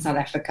growth in South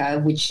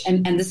Africa,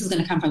 and this is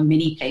going to come from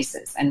many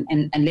places.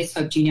 And let's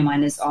hope junior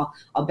miners are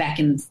back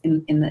in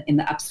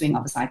the upswing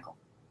of a cycle.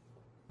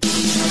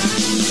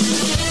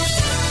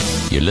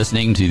 You're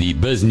listening to the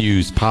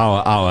BizNews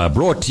Power Hour,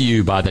 brought to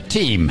you by the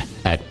team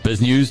at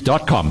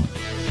biznews.com.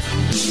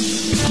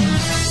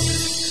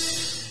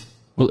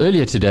 Well,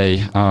 earlier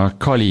today, our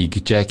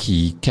colleague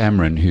Jackie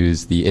Cameron,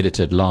 who's the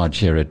editor-at-large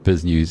here at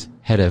BizNews,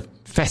 had a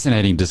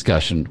fascinating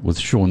discussion with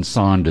Sean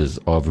Saunders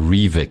of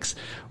Revix,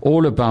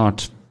 all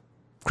about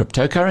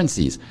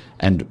cryptocurrencies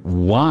and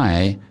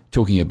why,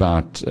 talking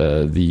about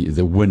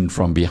the win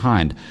from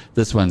behind,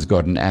 this one's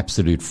got an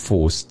absolute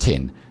force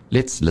 10.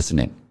 Let's listen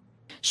in.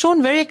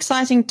 Sean, very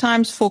exciting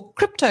times for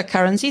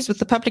cryptocurrencies with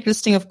the public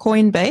listing of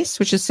Coinbase,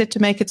 which is set to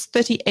make its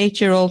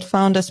 38-year-old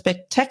founder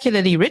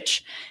spectacularly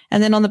rich.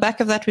 And then on the back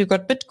of that, we've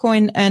got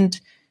Bitcoin and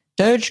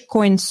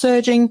Dogecoin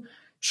surging.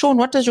 Sean,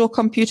 what does your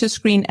computer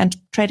screen and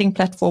trading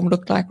platform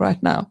look like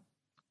right now?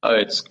 Oh,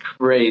 it's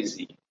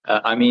crazy.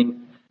 To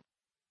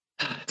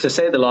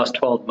say the last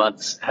 12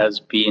 months has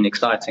been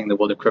exciting in the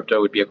world of crypto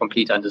would be a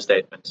complete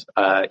understatement.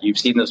 You've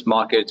seen this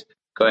market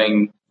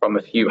going from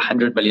a few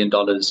 $100 million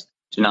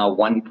to now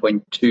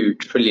 $1.2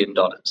 trillion.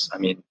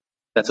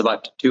 That's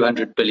about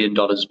 $200 billion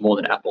more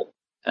than Apple.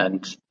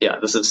 And yeah,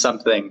 this is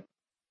something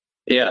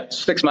Yeah,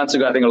 6 months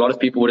ago, I think a lot of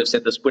people would have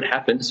said this would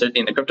happen,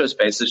 certainly in the crypto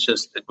space. It's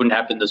just, it wouldn't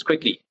happen this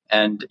quickly.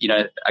 And,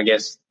 I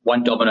guess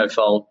one domino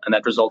fell, and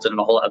that resulted in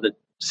a whole other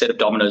set of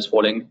dominoes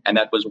falling. And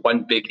that was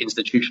one big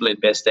institutional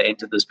investor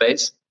entered the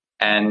space.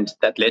 And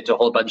that led to a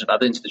whole bunch of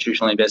other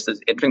institutional investors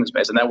entering the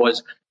space. And that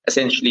was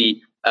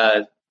essentially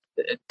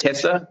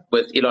Tesla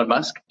with Elon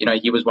Musk.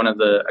 He was one of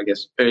the, I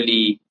guess,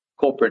 early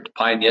corporate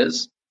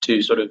pioneers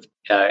to sort of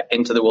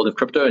enter the world of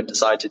crypto and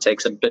decide to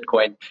take some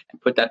Bitcoin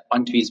and put that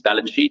onto his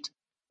balance sheet.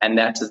 And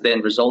that has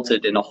then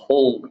resulted in a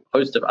whole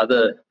host of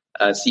other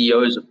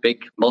CEOs of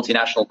big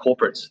multinational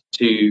corporates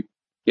to,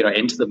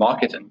 enter the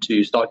market and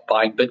to start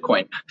buying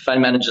Bitcoin.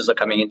 Fund managers are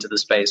coming into the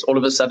space. All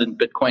of a sudden,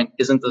 Bitcoin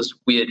isn't this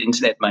weird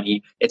internet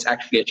money. It's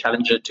actually a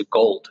challenger to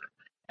gold.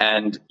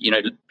 And,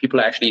 people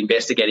are actually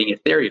investigating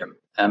Ethereum.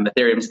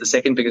 Ethereum is the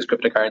second biggest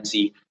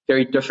cryptocurrency,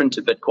 very different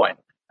to Bitcoin.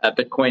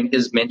 Bitcoin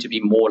is meant to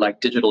be more like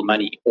digital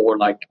money or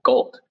like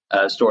gold,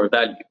 store of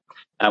value.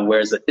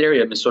 Whereas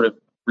Ethereum is sort of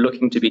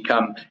looking to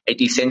become a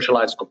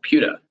decentralized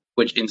computer,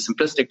 which in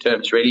simplistic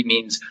terms really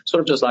means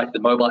sort of just like the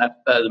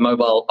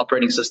mobile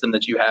operating system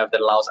that you have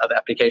that allows other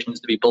applications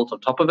to be built on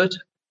top of it.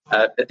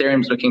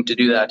 Ethereum is looking to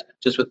do that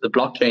just with the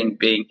blockchain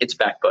being its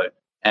backbone.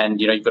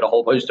 And, you've got a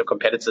whole host of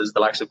competitors, the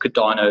likes of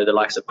Cardano, the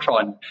likes of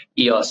Tron,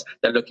 EOS,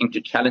 they're looking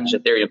to challenge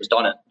Ethereum's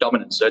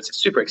dominance. So it's a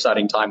super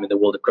exciting time in the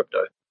world of crypto.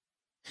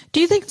 Do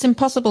you think it's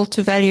impossible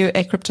to value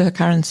a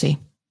cryptocurrency?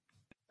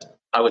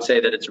 I would say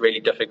that it's really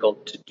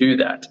difficult to do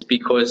that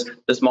because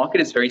this market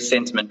is very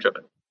sentiment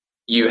driven.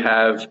 You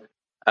have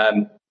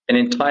an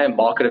entire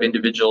market of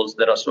individuals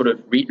that are sort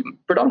of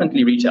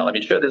predominantly retail. I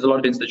mean, sure, there's a lot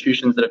of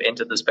institutions that have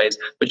entered the space,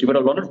 but you've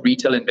got a lot of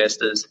retail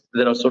investors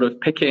that are sort of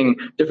picking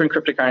different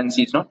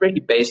cryptocurrencies, not really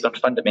based on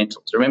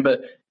fundamentals. Remember,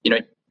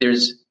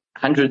 there's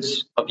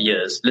hundreds of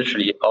years,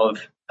 literally,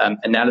 of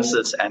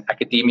analysis and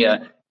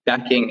academia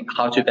backing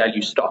how to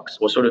value stocks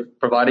or sort of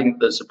providing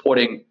the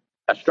supporting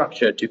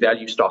structure to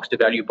value stocks, to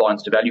value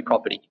bonds, to value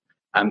property.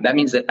 That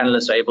means that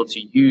analysts are able to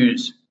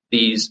use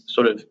these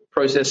sort of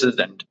processes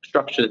and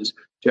structures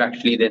to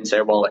actually then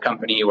say, well, a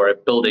company or a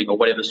building or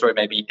whatever the story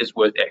may be is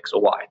worth X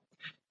or Y.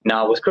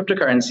 Now, with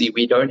cryptocurrency,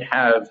 we don't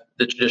have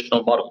the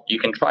traditional model. You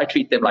can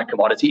treat them like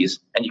commodities,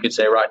 and you could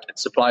say, right,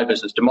 it's supply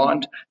versus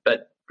demand.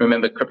 But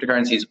remember,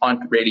 cryptocurrencies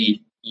aren't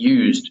really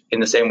used in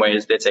the same way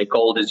as, let's say,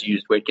 gold is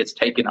used, where it gets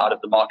taken out of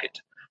the market.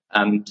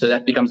 So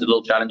that becomes a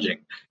little challenging.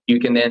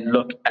 You can then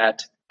look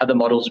at other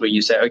models where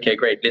you say, okay,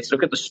 great, let's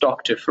look at the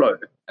stock to flow.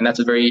 And that's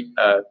a very,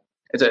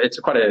 it's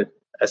quite a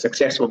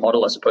successful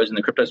model, I suppose, in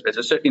the crypto space.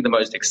 It's certainly the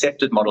most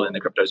accepted model in the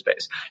crypto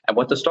space. And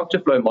what the stock to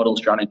flow model is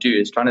trying to do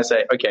is trying to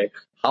say, okay,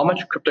 how much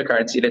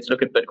cryptocurrency, let's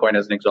look at Bitcoin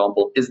as an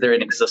example, is there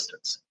in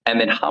existence?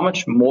 And then how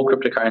much more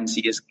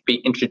cryptocurrency is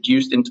being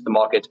introduced into the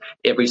market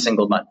every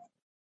single month?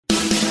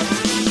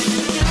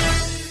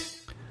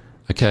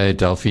 Okay,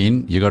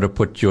 Delphine, you got to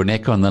put your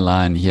neck on the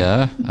line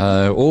here.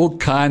 All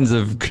kinds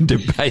of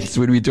debates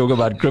when we talk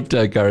about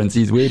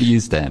cryptocurrencies. Where do you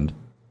stand?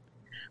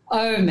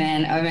 Oh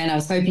man, I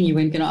was hoping you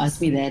weren't going to ask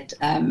me that,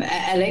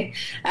 Alec.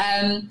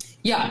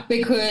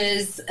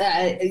 Because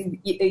the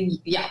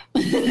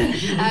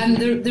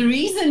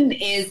reason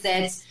is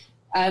that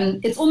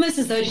it's almost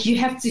as though you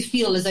have to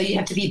feel as though you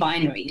have to be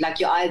binary. Like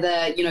you're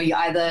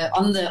either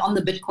on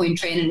the Bitcoin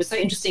train. And it was so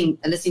interesting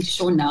listening to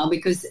Sean now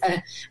because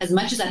as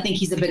much as I think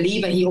he's a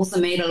believer, he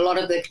also made a lot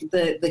of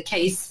the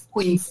case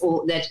points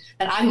or that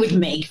I would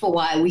make for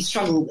why we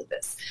struggle with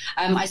this.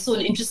 I saw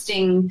an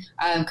interesting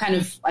I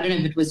don't know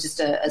if it was just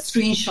a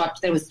screenshot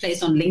that was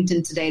placed on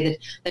LinkedIn today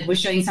that was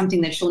showing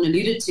something that Sean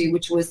alluded to,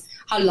 which was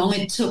how long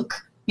it took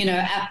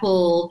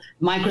Apple,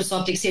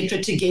 Microsoft,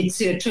 etc., to get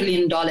to $1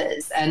 trillion,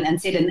 and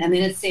then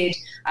it said,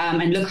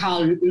 and look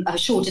how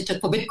short it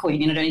took for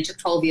Bitcoin. It only took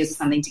 12 years or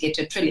something to get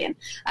to $1 trillion.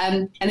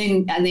 And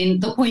then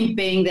the point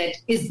being that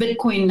is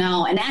Bitcoin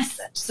now an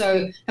asset?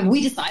 So have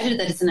we decided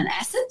that it's an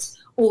asset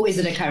or is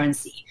it a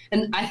currency?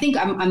 And I think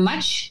I'm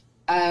much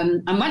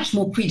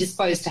more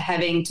predisposed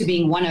to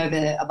being won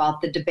over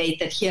about the debate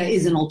that here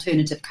is an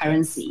alternative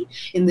currency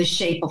in the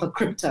shape of a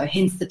crypto,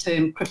 hence the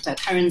term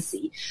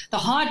cryptocurrency. The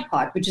hard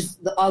part, which is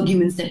the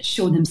arguments that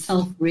Sean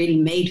himself really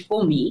made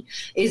for me,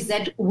 is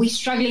that we're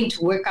struggling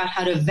to work out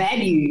how to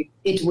value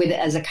it, whether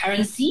as a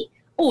currency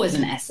or as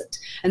an asset.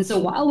 And so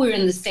while we're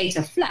in the state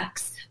of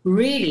flux,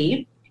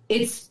 really,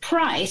 its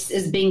price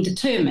is being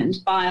determined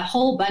by a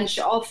whole bunch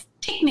of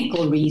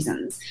technical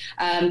reasons.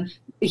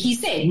 He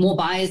said more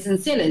buyers than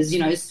sellers,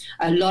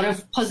 a lot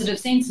of positive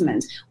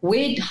sentiment.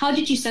 How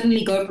did you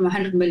suddenly go from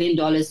 $100 million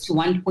to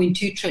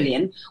 1.2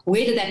 trillion?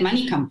 Where did that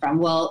money come from?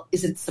 Well,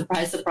 is it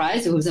surprise?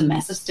 It was a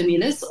massive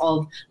stimulus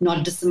of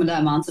not dissimilar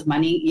amounts of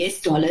money.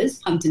 Yes, dollars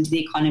pumped into the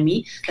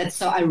economy. That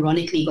so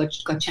ironically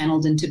got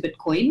channeled into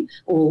Bitcoin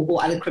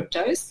or other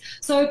cryptos.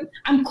 So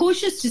I'm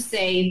cautious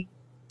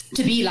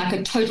to be like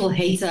a total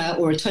hater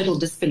or a total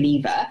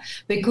disbeliever,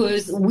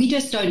 because we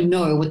just don't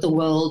know what the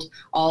world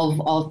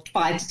of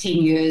 5 to 10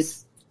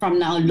 years from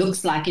now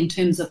looks like in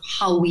terms of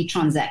how we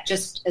transact,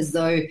 just as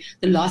though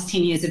the last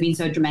 10 years have been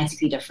so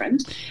dramatically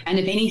different. And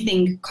if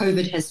anything,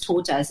 COVID has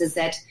taught us is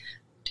that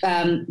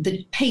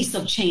the pace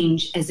of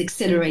change has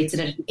accelerated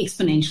at an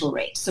exponential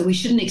rate. So we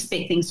shouldn't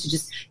expect things to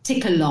just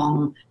tick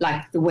along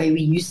like the way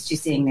we used to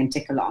seeing them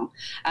tick along.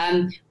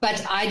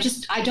 But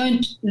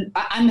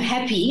I'm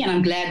happy and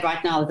I'm glad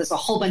right now that there's a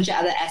whole bunch of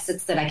other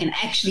assets that I can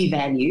actually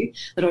value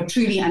that are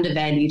truly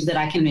undervalued that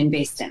I can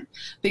invest in.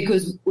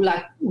 Because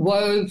like,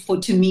 woe for,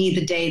 to me,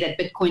 the day that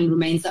Bitcoin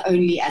remains the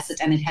only asset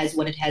and it has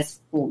what it has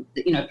for,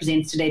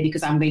 presents today,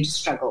 because I'm going to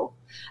struggle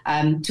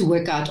to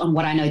work out on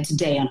what I know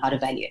today on how to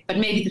value it. But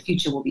maybe the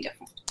future will be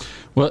different.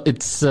 Well,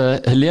 it's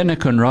Helena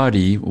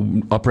Conradie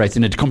operates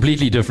in a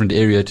completely different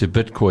area to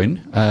Bitcoin,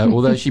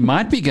 although she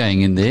might be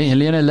going in there.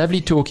 Helena, lovely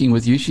talking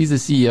with you. She's the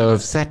CEO of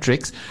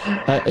Satrix.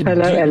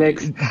 Hello,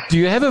 Alex. Do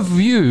you have a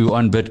view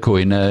on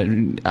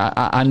Bitcoin?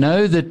 I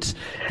know that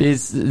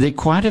there are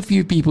quite a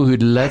few people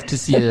who'd love to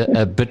see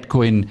a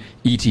Bitcoin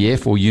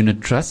ETF or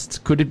unit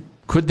trust. Could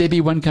there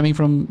be one coming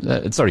from,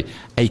 a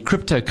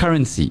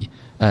cryptocurrency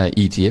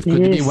ETF?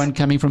 Could there be one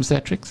coming from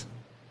Satrix?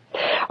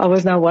 I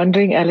was now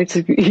wondering, Alex,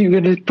 if you're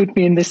going to put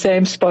me in the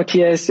same spot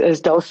here as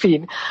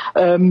Delphine.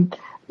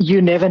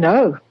 You never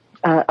know.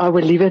 I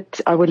will leave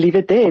it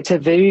there. It's a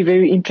very,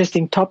 very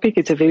interesting topic.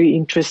 It's a very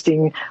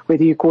interesting,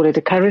 whether you call it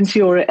a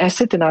currency or an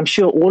asset. And I'm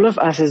sure all of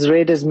us has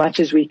read as much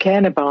as we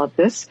can about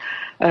this.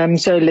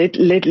 So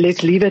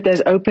let's leave it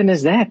as open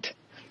as that.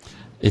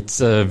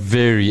 It's a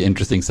very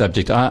interesting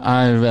subject.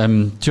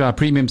 To our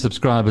premium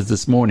subscribers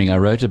this morning, I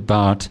wrote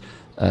about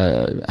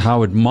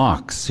Howard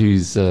Marks,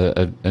 who's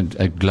a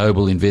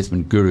global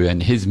investment guru,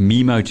 and his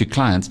memo to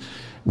clients,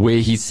 where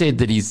he said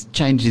that he's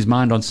changed his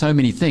mind on so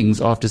many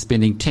things after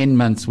spending 10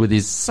 months with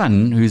his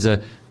son, who's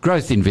a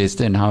growth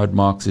investor, and Howard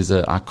Marks is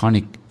an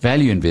iconic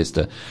value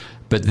investor.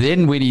 But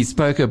then when he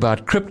spoke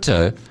about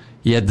crypto,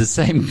 he had the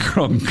same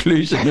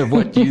conclusion of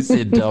what you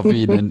said,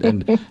 Delphine,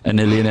 and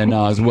Helena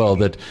now as well,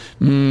 that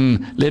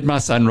let my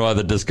son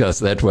rather discuss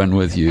that one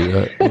with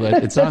you.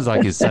 It sounds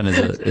like his son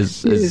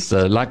is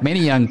like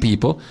many young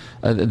people,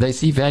 they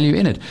see value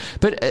in it.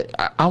 But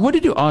I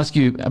wanted to ask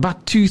you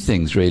about two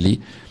things, really.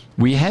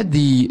 We had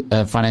the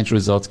financial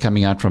results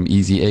coming out from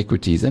Easy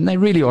Equities, and they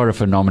really are a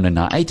phenomenon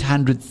now.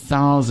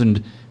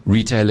 800,000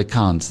 retail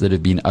accounts that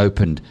have been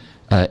opened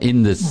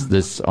in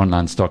this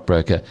online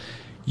stockbroker.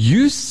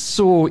 You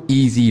saw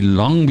Easy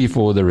long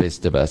before the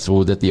rest of us,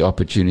 or that the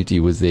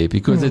opportunity was there,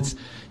 because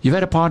you've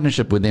had a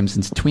partnership with them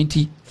since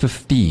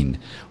 2015.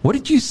 What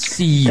did you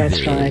see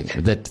That's there right.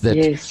 that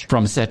Yes.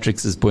 from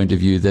Satrix's point of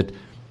view, that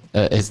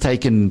has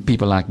taken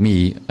people like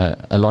me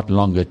a lot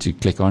longer to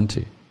click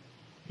onto?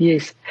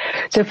 Yes.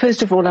 So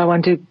first of all, I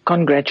want to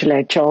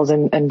congratulate Charles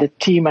and the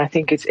team. I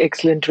think it's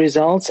excellent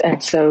results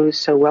and so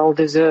well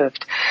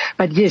deserved.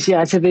 But yes,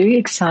 it's a very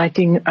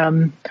exciting,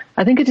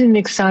 I think it's an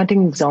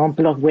exciting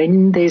example of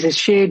when there's a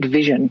shared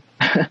vision,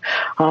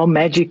 how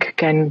magic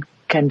can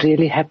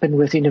really happen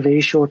within a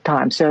very short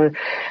time. So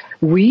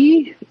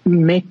we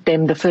met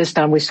them the first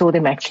time we saw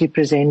them actually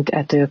present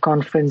at a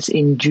conference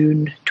in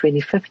June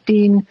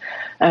 2015.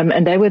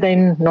 And they were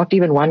then not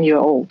even 1 year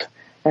old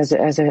as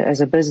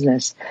a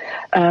business.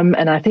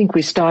 And I think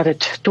we started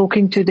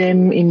talking to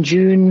them in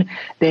June.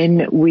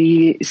 Then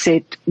we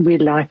said we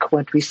like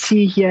what we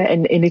see here.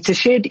 And it's a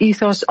shared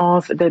ethos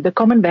of the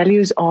common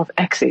values of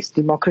access,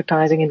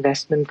 democratizing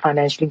investment,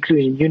 financial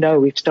inclusion.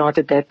 We've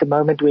started that the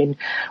moment when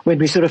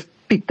we sort of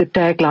picked the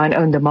tagline,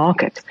 own the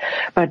market.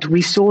 But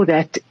we saw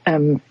that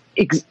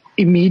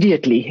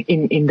immediately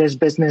in this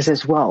business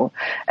as well.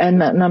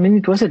 And I mean,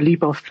 it was a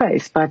leap of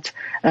faith. But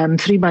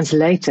 3 months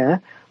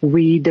later,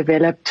 we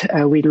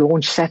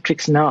launched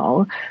Satrix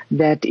Now,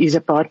 that is a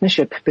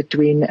partnership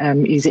between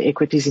Easy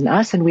Equities and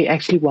us, and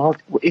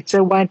it's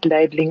a white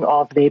labeling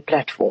of their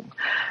platform.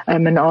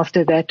 And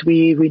after that,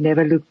 we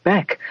never looked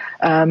back.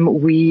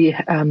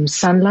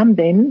 Sanlam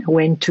then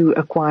went to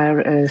acquire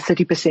a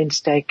 30%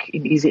 stake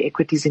in Easy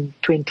Equities in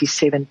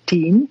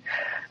 2017.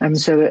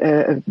 So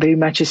very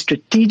much a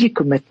strategic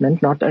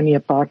commitment, not only a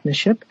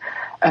partnership.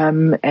 We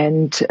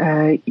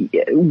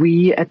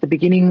at the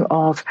beginning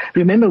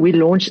remember we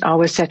launched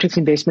our Satrix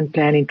investment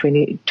plan in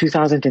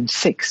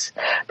 2006,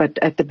 but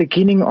at the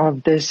beginning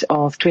of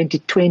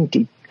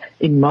 2020,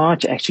 in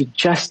March, actually,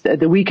 just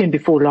the weekend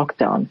before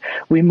lockdown,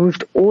 we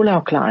moved all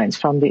our clients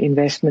from the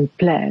investment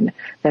plan.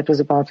 That was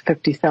about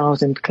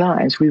 50,000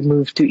 clients. We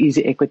moved to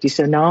Easy Equity.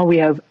 So now we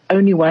have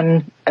only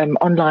one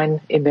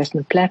online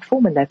investment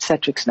platform, and that's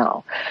Satrix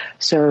Now.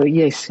 So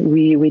yes,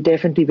 we're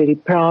definitely very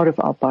proud of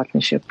our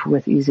partnership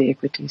with Easy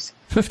Equities.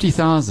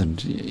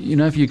 50,000.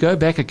 If you go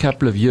back a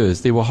couple of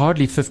years, there were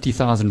hardly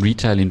 50,000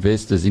 retail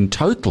investors in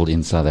total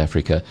in South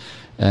Africa.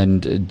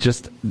 And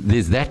just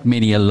there's that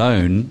many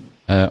alone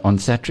on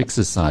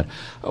Satrix's side.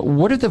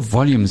 What have the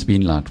volumes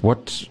been like?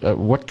 What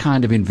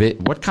kind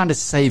of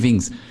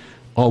savings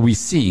are we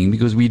seeing?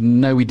 Because we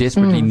know we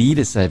desperately need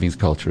a savings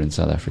culture in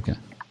South Africa.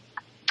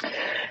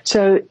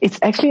 So it's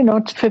actually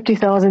not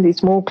 50,000.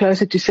 It's more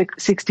closer to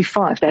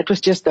 65. That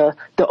was just the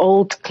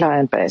old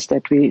client base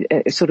that we,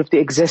 sort of the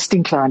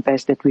existing client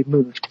base that we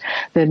moved.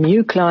 The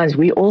new clients,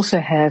 we also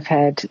have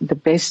had the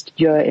best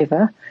year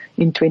ever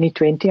in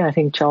 2020. I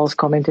think Charles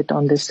commented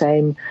on the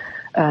same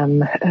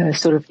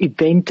sort of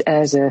event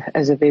as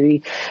a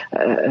very,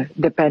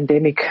 the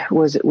pandemic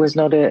was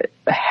not a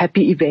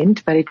happy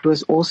event, but it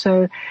was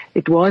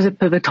a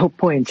pivotal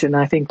point. And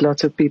I think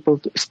lots of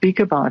people speak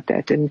about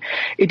that. And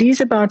it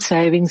is about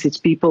savings. It's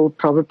people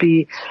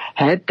probably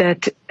had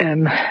that,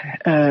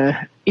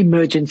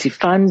 emergency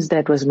funds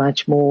that was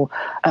much more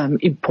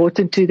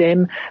important to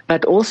them,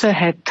 but also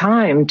had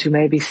time to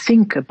maybe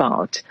think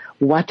about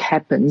what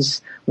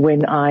happens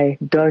when I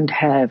don't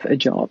have a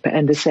job.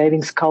 And the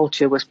savings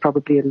culture was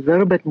probably a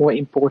little bit more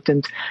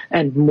important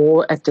and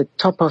more at the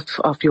top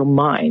of your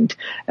mind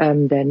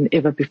than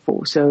ever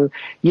before. So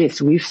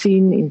yes, we've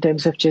seen in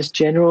terms of just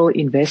general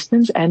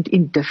investments and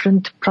in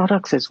different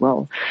products as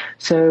well.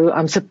 So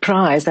I'm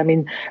surprised. I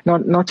mean,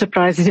 not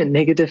surprised in a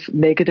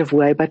negative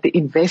way, but the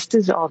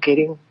investors are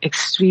getting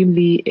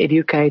extremely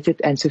educated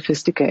and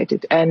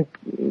sophisticated. And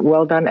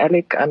well done,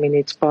 Alec. I mean,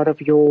 it's part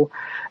of your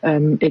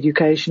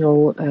educational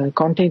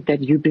content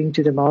that you bring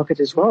to the market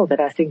as well, that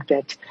I think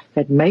that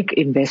make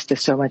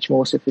investors so much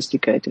more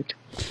sophisticated.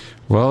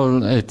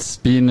 Well, it's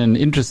been an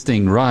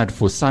interesting ride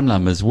for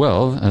Sanlam as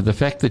well. The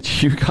fact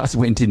that you guys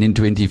went in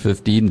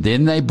 2015,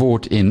 then they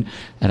bought in,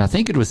 and I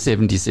think it was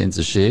 70 cents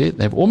a share.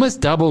 They've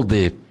almost doubled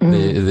their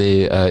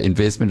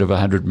investment of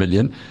 100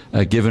 million,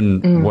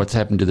 given what's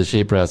happened to the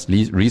share price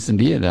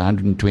recently at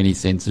 120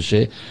 cents a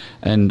share.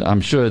 And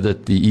I'm sure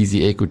that the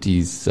Easy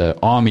Equities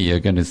army are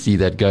going to see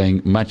that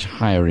going much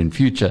higher in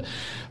future.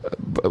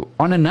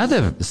 On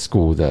another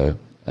score, though,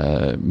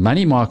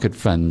 money market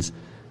funds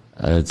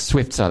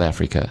swept South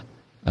Africa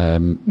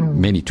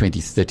many 20,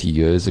 30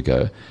 years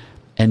ago.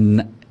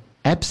 And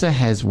ABSA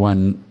had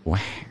one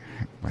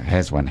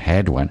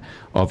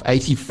of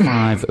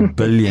 85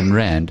 billion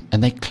rand,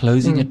 and they're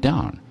closing it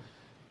down.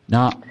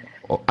 Now,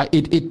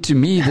 it to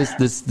me,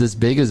 this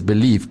beggars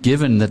belief,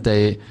 given that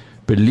they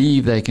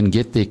believe they can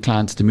get their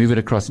clients to move it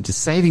across into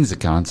savings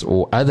accounts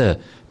or other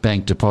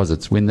bank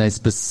deposits when they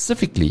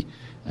specifically,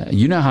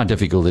 you know how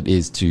difficult it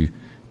is to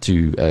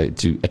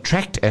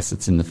attract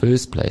assets in the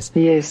first place.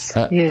 Yes,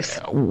 yes.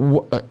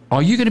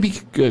 Are you going to be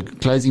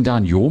closing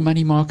down your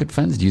money market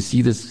funds? Do you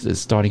see this as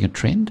starting a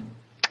trend?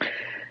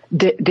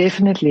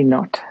 Definitely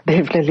not.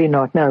 Definitely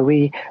not. No,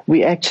 we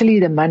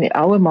actually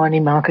our money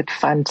market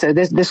fund. So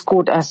this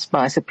caught us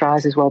by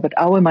surprise as well. But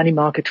our money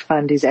market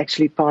fund is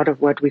actually part of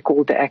what we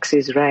call the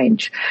Access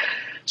range.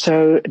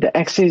 So the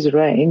Access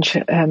range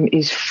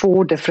is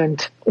 4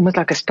 different, almost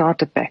like a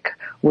starter pack,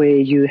 where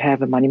you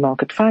have a money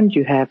market fund,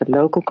 you have a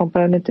local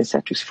component, the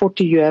Satrix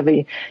 40, you have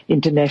an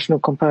international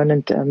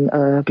component,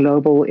 a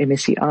global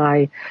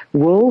MSCI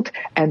world,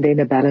 and then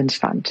a balance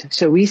fund.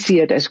 So we see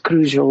it as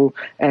crucial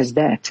as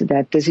that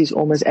this is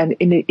almost, and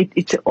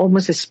it's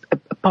almost a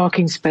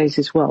parking space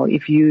as well.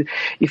 If you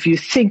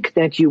think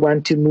that you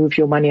want to move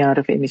your money out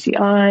of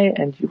MSCI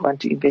and you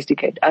want to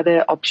investigate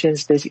other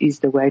options, this is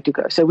the way to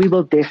go. So we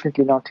will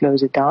definitely not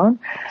close it down.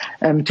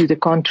 To the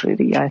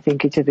contrary, I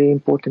think it's a very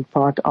important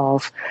part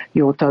of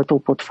your total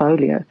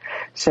portfolio.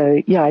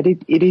 So yeah,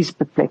 it is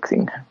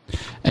perplexing.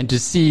 And to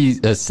see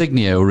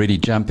Signia already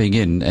jumping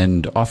in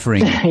and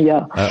offering,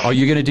 yeah. Are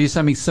you going to do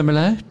something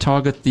similar?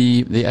 Target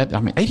the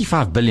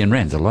 85 billion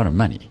rand is a lot of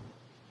money.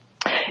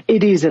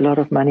 It is a lot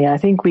of money. I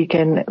think we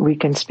can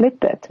split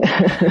that.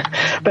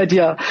 But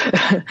yeah,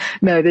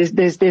 no,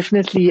 there's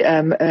definitely,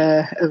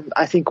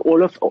 I think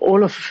all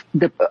of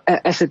the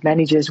asset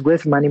managers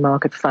with money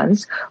market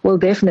funds will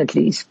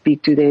definitely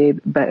speak to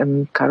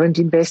their current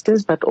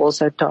investors, but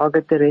also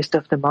target the rest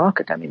of the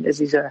market. I mean,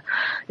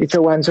 it's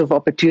a once of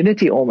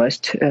opportunity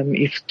almost,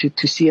 if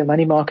to see a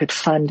money market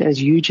fund as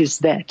huge as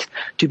that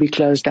to be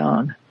closed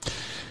down.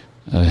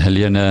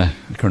 Helena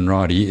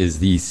Conradie is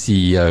the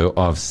CEO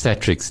of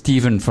Satrix.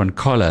 Stephen van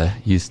Coller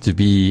used to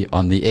be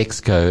on the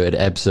Exco at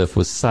ABSA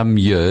for some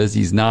years.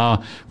 We're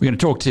going to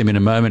talk to him in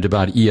a moment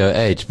about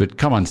EOH, but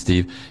come on,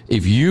 Steve,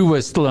 if you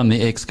were still on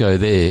the Exco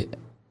there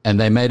and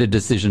they made a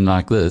decision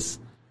like this,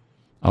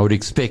 I would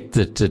expect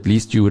that at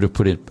least you would have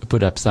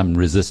put up some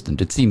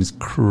resistance. It seems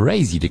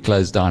crazy to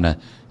close down a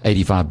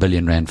 85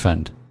 billion rand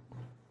fund.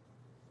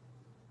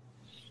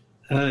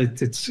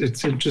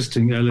 It's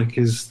interesting, Alec,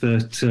 is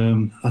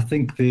that I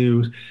think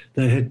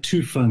they had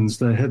 2 funds.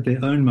 They had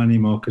their own money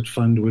market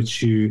fund,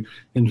 which you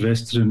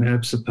invested in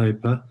ABSA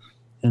paper,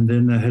 and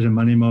then they had a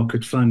money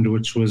market fund,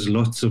 which was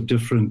lots of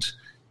different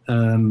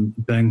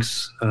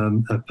banks,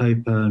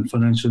 paper and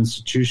financial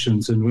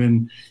institutions. And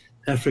when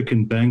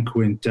African Bank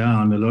went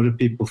down, a lot of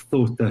people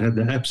thought they had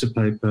the ABSA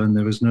paper and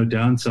there was no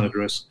downside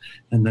risk,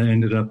 and they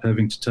ended up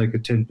having to take a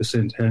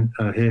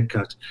 10%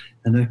 haircut.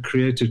 And that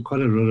created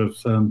quite a lot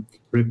of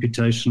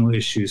reputational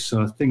issues.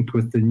 So I think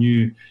with the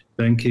new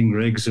banking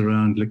regs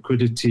around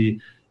liquidity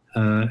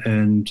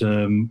and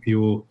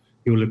your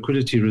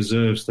liquidity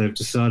reserves, they've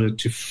decided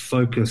to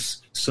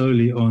focus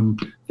solely on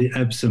the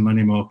ABSA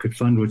money market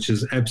fund, which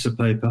is ABSA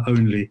paper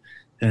only,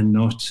 and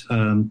not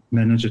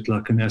manage it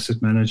like an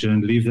asset manager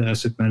and leave the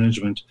asset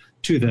management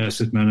to the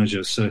asset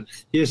manager. So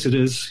yes, it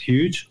is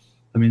huge.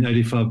 I mean,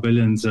 85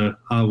 billion is an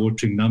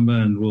eye-watering number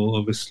and will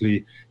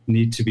obviously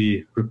need to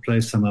be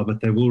replaced somehow,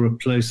 but they will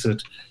replace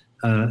it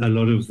a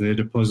lot of their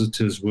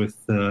depositors with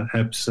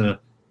ABSA,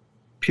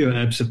 pure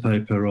ABSA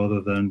paper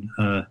rather than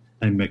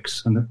a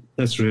mix. And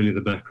that's really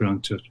the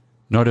background to it.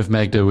 Not if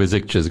Magda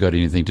Wazikcha's got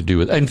anything to do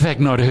with it. In fact,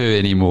 not her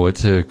anymore.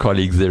 It's her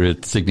colleagues there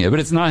at Signia. But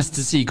it's nice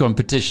to see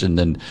competition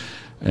and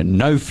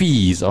no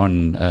fees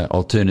on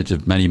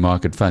alternative money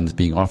market funds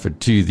being offered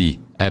to the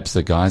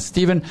ABSA guys.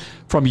 Stephen,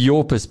 from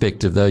your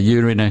perspective, though,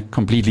 you're in a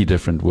completely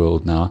different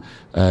world now.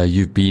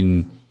 You've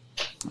been,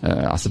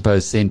 I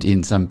suppose, sent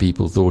in, some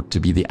people thought, to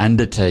be the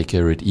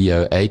undertaker at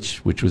EOH,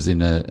 which was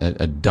in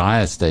a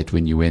dire state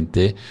when you went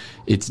there.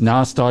 It's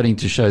now starting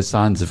to show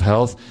signs of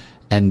health.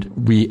 And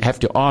we have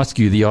to ask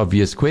you the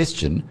obvious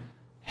question.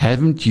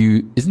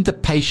 Isn't the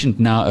patient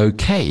now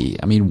okay?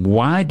 I mean,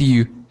 why do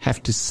you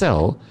have to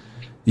sell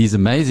these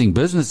amazing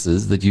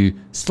businesses that you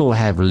still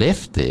have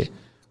left there,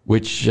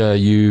 which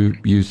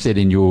you said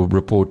in your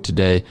report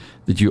today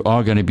that you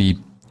are going to be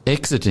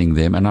exiting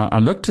them? And I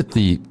looked at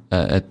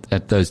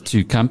at those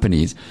two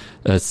companies,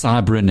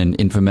 Cybrin and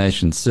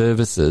Information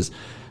Services.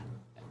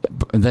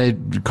 They're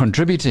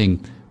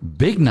contributing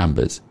big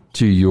numbers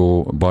to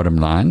your bottom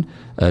line,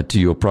 to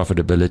your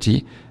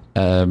profitability.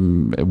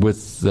 In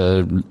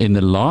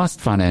the last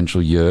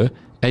financial year,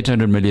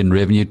 800 million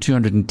revenue,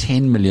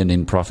 210 million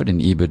in profit in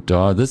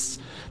EBITDA.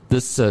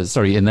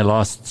 In the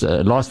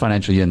last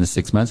financial year, in the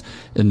 6 months.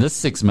 In this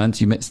 6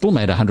 months, you still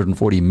made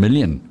 140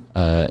 million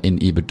in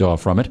EBITDA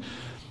from it.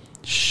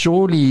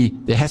 Surely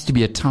there has to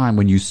be a time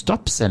when you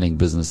stop selling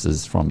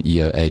businesses from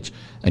EOH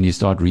and you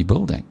start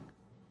rebuilding.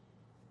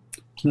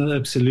 No,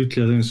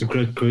 absolutely. I think it's a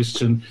great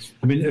question.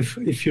 I mean,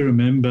 if you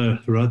remember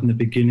right in the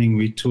beginning,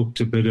 we talked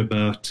a bit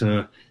about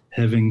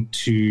having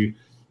to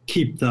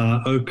keep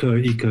the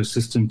OCO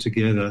ecosystem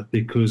together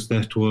because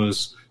that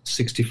was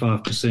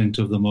 65%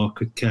 of the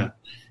market cap.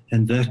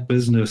 And that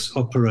business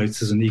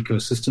operates as an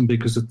ecosystem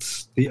because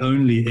it's the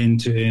only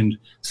end-to-end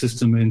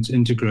system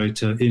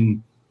integrator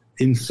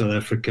in South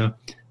Africa.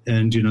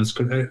 And, it's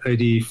got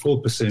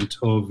 84%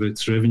 of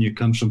its revenue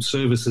comes from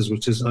services,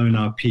 which is own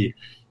IP.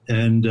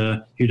 And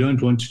you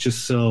don't want to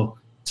just sell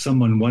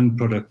someone one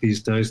product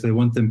these days. They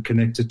want them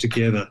connected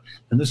together.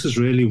 And this is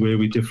really where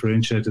we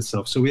differentiate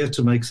ourselves. So we had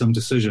to make some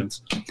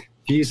decisions.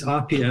 These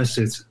IP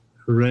assets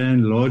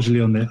ran largely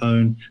on their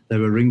own. They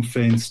were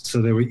ring-fenced,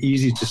 so they were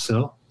easy to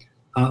sell.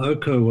 Our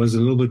OCO was a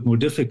little bit more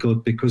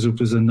difficult because it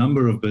was a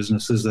number of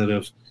businesses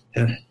that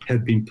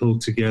had been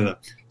pulled together.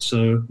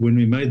 So when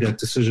we made that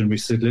decision, we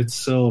said, let's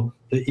sell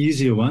the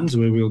easier ones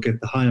where we'll get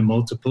the higher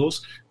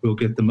multiples, we'll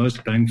get the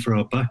most bang for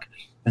our buck.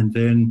 And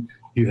then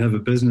you have a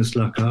business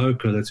like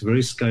OCO that's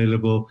very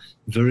scalable,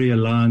 very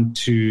aligned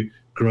to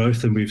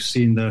growth, and we've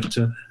seen that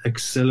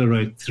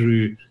accelerate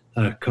through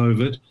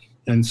COVID.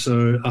 And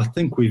so I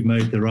think we've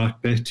made the right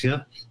bet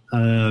here,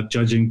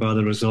 judging by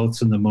the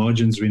results and the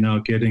margins we're now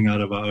getting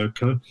out of our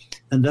OCO.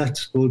 And that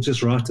will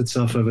just right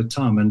itself over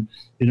time. And,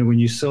 when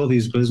you sell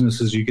these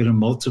businesses, you get a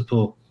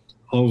multiple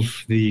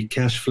of the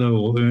cash flow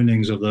or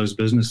earnings of those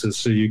businesses.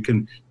 So you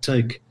can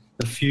take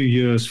a few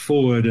years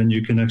forward and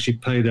you can actually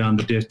pay down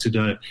the debt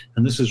today.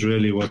 And this is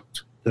really what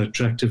the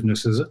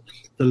attractiveness is.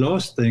 The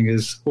last thing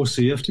is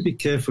also you have to be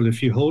careful.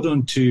 If you hold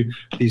on to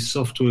these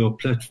software or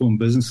platform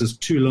businesses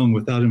too long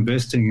without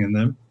investing in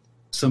them,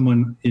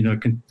 someone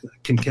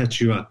can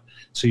catch you up.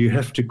 So you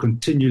have to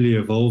continually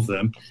evolve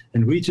them.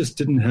 And we just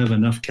didn't have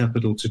enough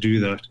capital to do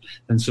that.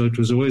 And so it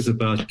was always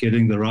about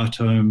getting the right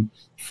home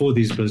for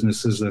these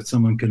businesses that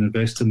someone can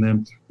invest in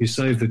them. You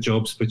save the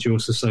jobs, but you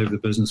also save the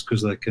business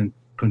because they can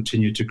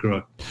continue to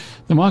grow.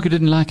 The market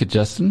didn't like it,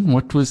 Justin.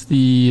 What was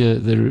the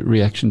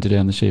reaction today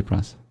on the share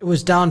price? It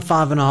was down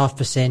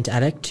 5.5%,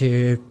 Alec,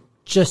 to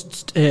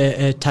just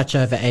a touch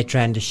over 8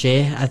 Rand a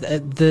share.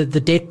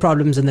 The debt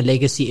problems and the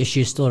legacy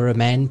issues still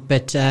remain,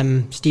 but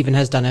Stephen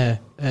has done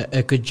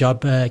a good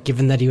job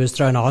given that he was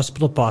thrown a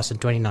hospital pass in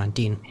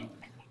 2019.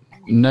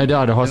 No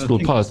doubt a hospital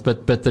pass,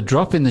 but the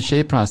drop in the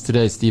share price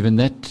today, Stephen,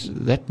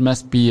 that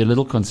must be a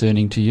little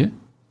concerning to you?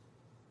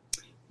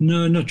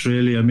 No, not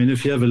really. I mean,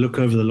 if you have a look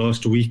over the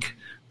last week,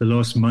 the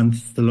last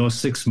month, the last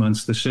 6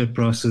 months, the share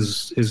price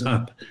is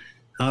up.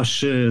 Our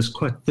share is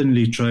quite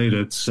thinly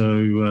traded,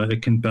 so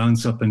it can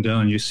bounce up and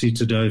down. You see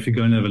today, if you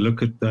go and have a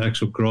look at the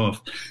actual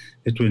graph,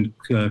 it went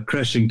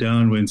crashing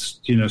down, went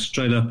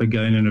straight up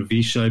again in a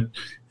V shape,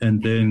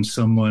 and then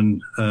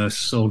someone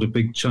sold a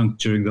big chunk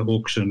during the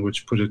auction,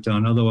 which put it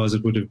down. Otherwise,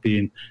 it would have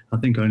been, I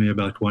think, only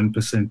about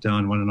 1%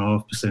 down,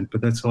 1.5%.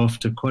 But that's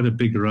after quite a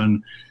big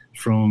run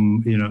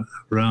from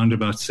around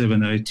about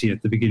 780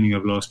 at the beginning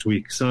of last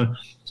week. So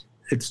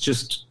it's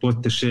just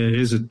what the share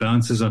is. It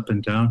bounces up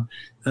and down.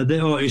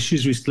 There are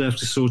issues we still have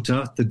to sort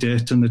out. The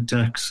debt and the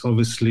tax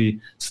obviously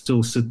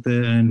still sit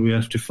there, and we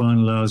have to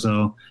finalize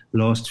our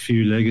last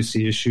few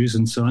legacy issues.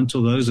 And so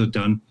until those are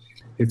done,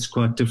 it's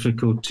quite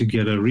difficult to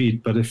get a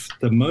read. But if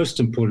the most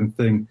important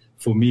thing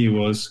for me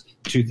was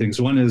two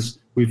things. One is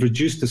we've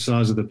reduced the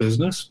size of the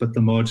business, but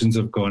the margins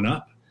have gone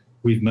up.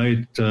 We've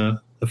made the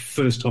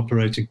first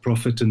operating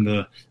profit in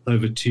the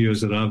over 2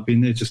 years that I've been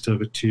there, just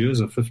over 2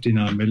 years, of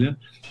 59 million.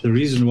 The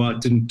reason why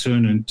it didn't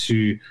turn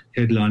into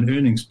headline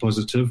earnings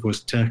positive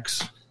was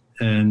tax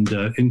and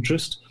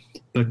interest.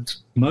 But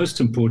most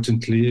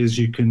importantly is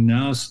you can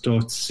now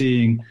start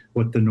seeing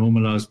what the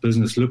normalized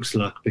business looks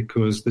like,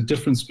 because the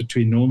difference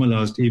between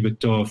normalized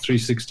EBITDA of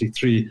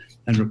 363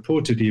 and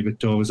reported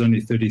EBITDA was only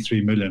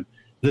 33 million.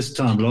 This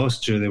time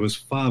last year, there was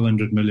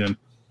 500 million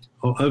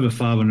or over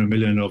 500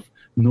 million of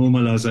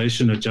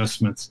normalization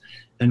adjustments.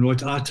 And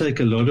what I take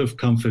a lot of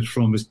comfort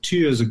from is 2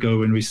 years ago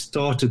when we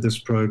started this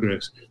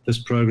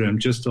program,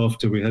 just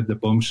after we had the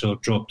bombshell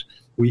dropped,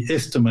 we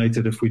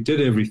estimated if we did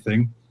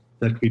everything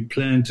that we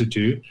planned to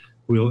do,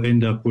 we'll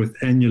end up with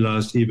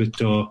annualized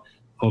EBITDA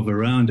of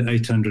around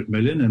 800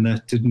 million, and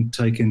that didn't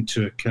take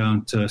into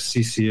account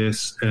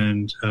CCS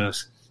and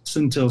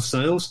Syntel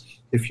sales.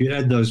 If you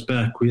add those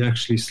back, we're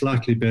actually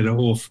slightly better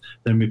off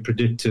than we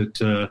predicted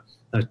 2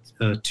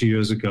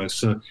 years ago.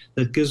 So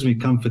that gives me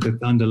comfort that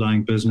the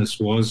underlying business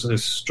was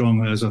as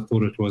strong as I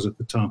thought it was at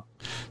the time.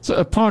 So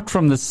apart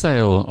from the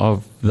sale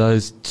of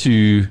those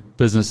two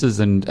businesses,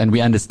 and we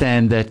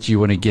understand that you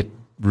want to get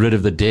rid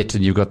of the debt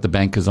and you've got the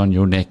bankers on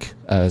your neck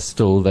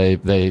still,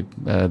 they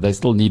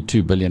still need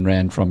 2 billion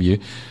rand from you.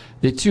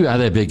 There are two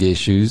other big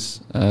issues,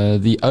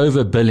 the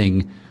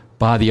overbilling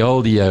by the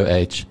old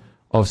EOH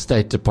of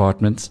state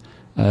departments.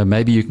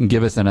 Maybe you can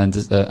give us an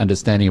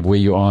understanding of where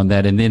you are on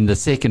that. And then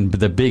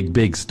the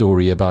big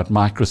story about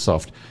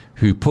Microsoft,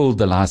 who pulled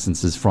the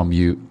licenses from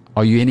you.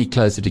 Are you any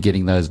closer to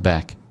getting those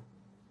back?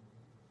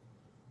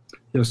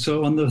 Yeah,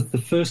 so on the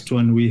first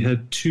one, we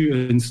had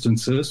two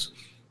instances.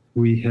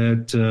 We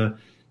had selling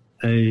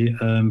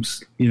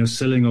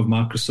of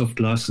Microsoft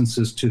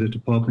licenses to the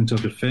Department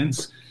of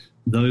Defense.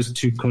 Those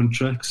two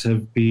contracts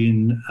have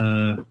been,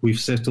 we've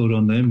settled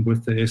on them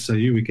with the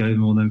SAU. We gave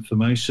them all the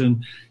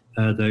information.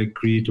 They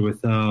agreed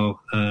with our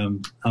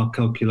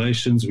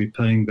calculations. We're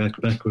paying that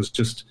back, was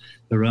just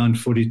around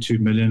 42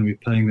 million. We're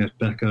paying that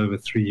back over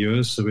 3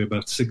 years. So we're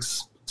about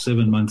 6-7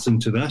 months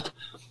into that.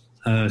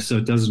 So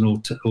it doesn't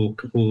all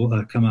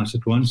come out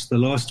at once. The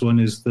last one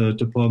is the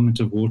Department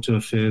of Water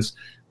Affairs,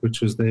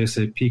 which was the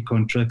SAP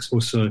contracts,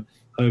 also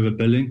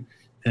overbilling.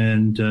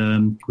 And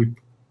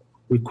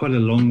we're quite a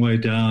long way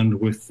down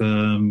with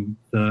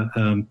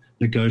the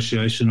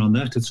negotiation on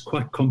that. It's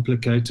quite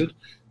complicated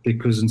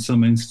because in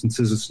some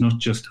instances it's not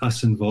just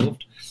us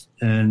involved,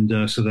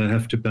 and so they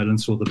have to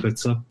balance all the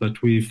bits up. But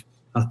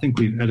I think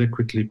we've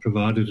adequately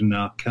provided in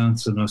our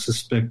accounts, and I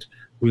suspect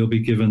we'll be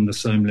given the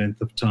same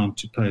length of time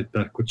to pay it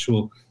back, which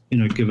will,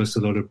 give us a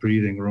lot of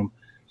breathing room.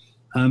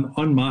 On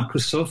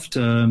Microsoft,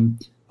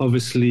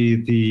 obviously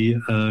the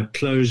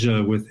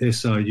closure with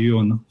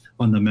SRU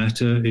on the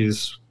matter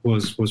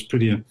was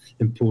pretty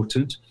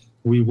important.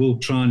 We will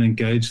try and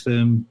engage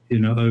them,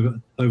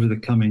 over the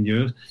coming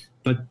year.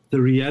 But the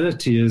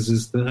reality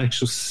is the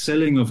actual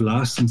selling of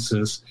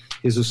licenses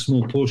is a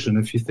small portion.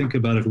 If you think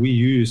about it, we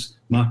use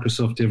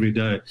Microsoft every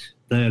day.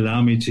 They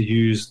allow me to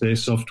use their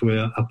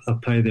software. I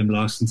pay them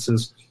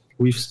licenses.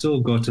 We've still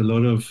got a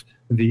lot of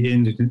the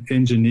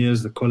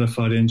engineers, the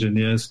qualified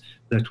engineers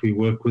that we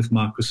work with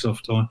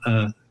Microsoft on,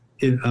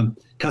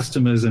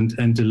 customers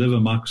and deliver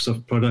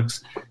Microsoft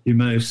products. You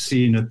may have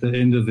seen at the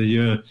end of the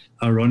year,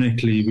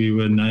 ironically, we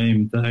were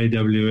named the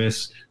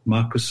AWS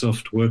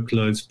Microsoft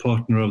Workloads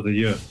Partner of the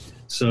Year.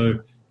 So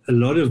a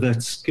lot of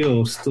that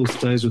skill still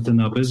stays within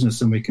our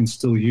business and we can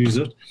still use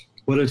it.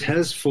 What it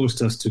has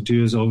forced us to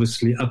do is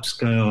obviously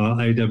upscale our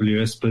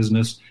AWS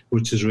business,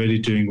 which is really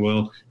doing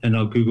well, and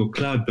our Google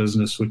Cloud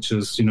business, which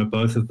is,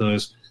 both of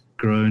those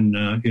grown,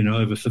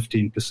 over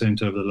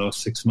 15% over the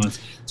last 6 months.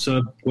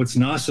 So what's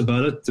nice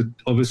about it, that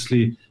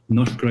obviously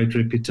not great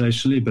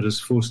reputationally, but has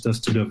forced us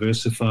to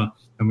diversify,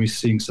 and we're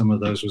seeing some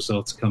of those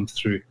results come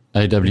through.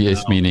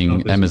 AWS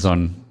meaning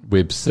Amazon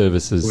Web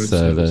Services,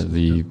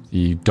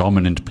 the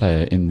dominant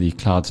player in the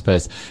cloud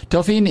space.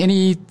 Delphine,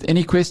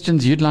 any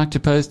questions you'd like to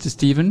pose to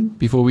Stephen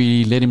before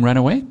we let him run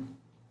away?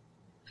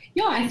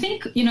 Yeah, I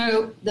think,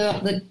 the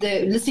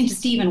listening to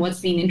Stephen, what's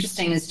been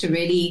interesting is to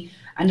really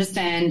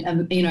understand,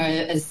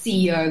 a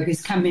CEO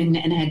who's come in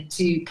and had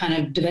to kind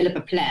of develop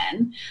a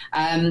plan.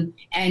 And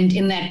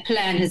in that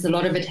plan, a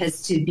lot of it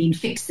has to be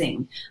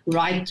fixing,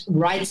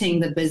 writing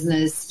the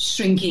business,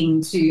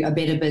 shrinking to a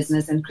better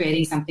business and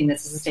creating something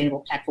that's a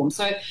sustainable platform.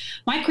 So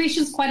my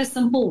question is quite a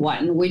simple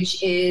one,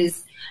 which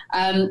is,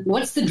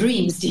 what's the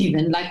dream,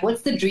 Stephen? Like,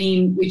 what's the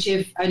dream, which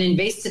if an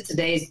investor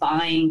today is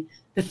buying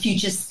the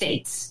future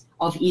state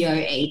of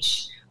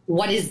EOH,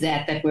 what is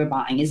that we're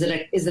buying? Is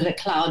it a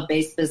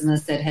cloud-based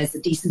business that has a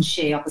decent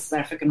share of the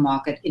South African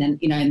market in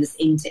this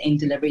end-to-end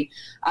delivery?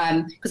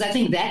 Because I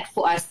think that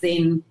for us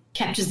then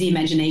captures the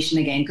imagination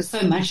again, because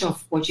so much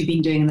of what you've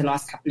been doing in the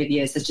last couple of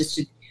years is just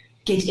to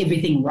get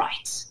everything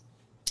right.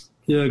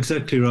 Yeah,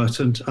 exactly right.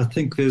 And I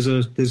think there's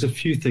a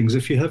few things.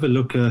 If you have a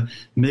look,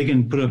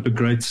 Megan put up a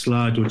great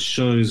slide which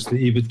shows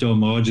the EBITDA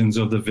margins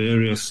of the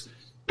various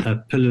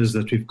pillars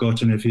that we've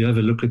got. And if you have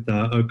a look at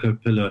the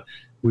OCO pillar,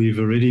 we've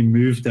already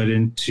moved that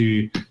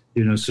into,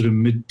 sort of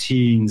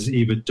mid-teens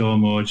EBITDA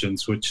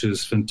margins, which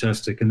is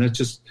fantastic. And that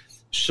just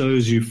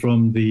shows you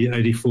from the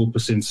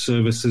 84%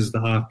 services, the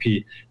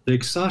IP. The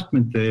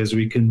excitement there is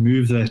we can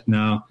move that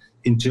now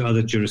into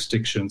other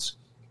jurisdictions.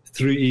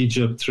 through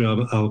Egypt,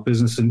 through our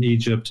business in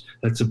Egypt.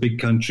 That's a big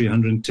country,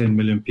 110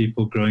 million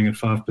people growing at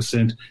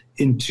 5%,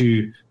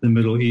 into the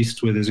Middle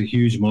East, where there's a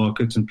huge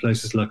market in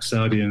places like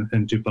Saudi and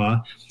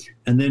Dubai.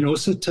 And then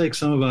also take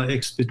some of our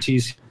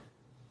expertise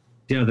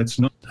here that's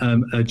not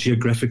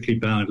geographically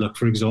bound. Like,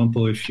 for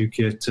example, if you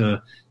get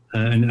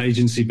an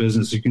agency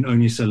business, you can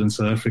only sell in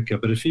South Africa.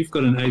 But if you've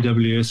got an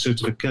AWS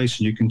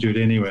certification, you can do it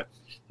anywhere.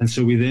 And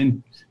so we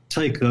then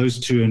take those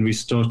two and we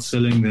start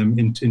selling them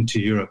into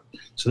Europe.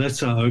 So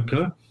that's our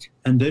OCO.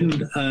 And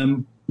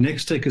then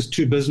next take us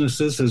two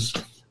businesses.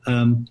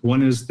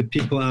 One is the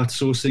people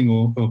outsourcing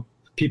or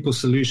people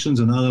solutions,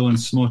 and the other one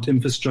smart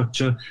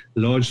infrastructure,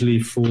 largely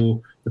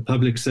for the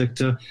public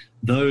sector.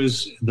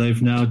 Those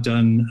they've now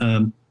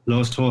done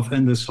last half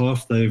and this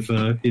half. They've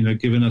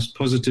given us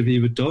positive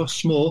EBITDA,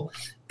 small,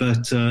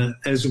 but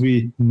as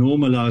we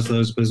normalize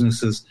those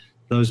businesses,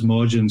 those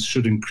margins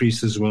should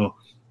increase as well.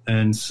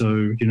 And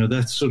so,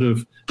 that's sort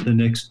of the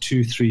next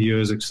 2-3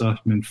 years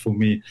excitement for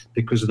me,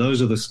 because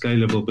those are the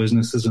scalable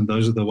businesses and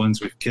those are the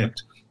ones we've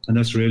kept. And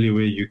that's really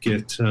where you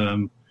get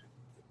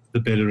the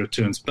better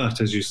returns. But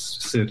as you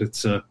said,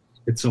 it's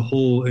a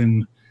hole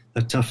in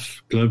a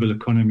tough global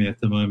economy at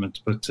the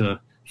moment. But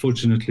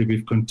fortunately,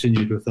 we've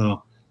continued with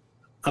our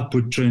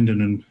upward trend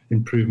and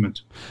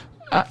improvement.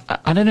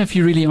 I don't know if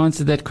you really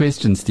answered that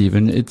question,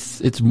 Stephen.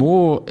 It's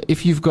more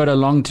if you've got a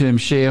long-term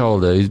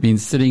shareholder who's been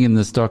sitting in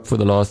the stock for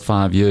the last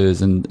 5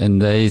 years and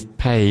they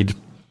paid,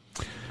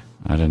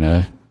 I don't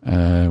know,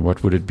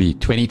 what would it be,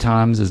 20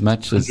 times as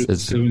much as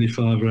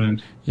 75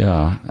 rand.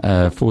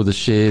 Yeah, for the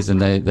shares,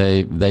 and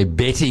they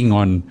betting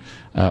on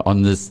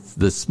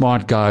the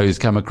smart guy who's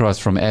come across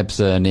from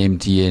ABSA and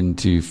MTN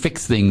to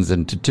fix things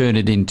and to turn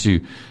it into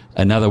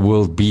another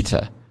world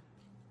beater.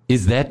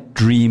 Is that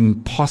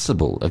dream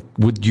possible?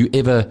 Would you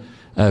ever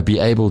be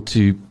able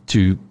to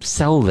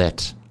sell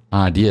that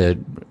idea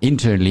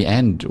internally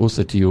and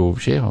also to your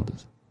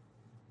shareholders?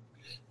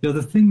 Yeah,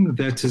 the thing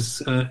that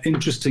is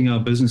interesting our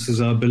business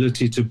is our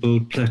ability to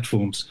build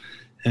platforms.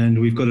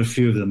 And we've got a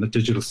few of them, the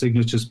digital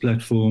signatures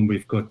platform,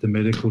 we've got the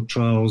medical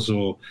trials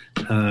or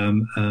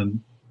a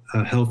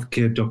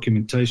healthcare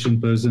documentation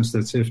business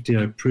that's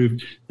FDA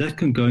approved. That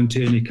can go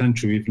into any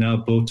country. We've now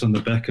built on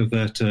the back of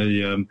that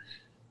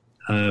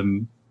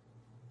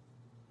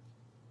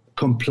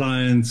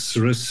compliance,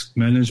 risk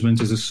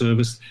management as a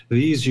service.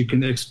 These you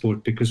can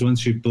export because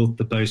once you've built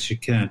the base, you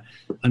can.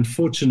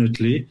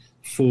 Unfortunately,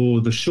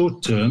 for the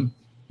short term,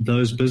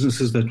 those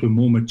businesses that were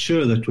more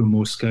mature, that were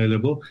more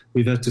scalable,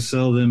 we've had to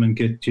sell them and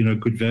get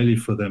good value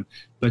for them.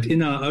 But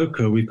in our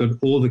OCO, we've got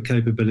all the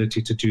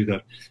capability to do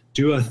that.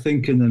 Do I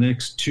think in the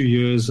next 2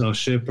 years our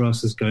share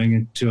price is going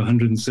into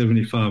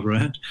 175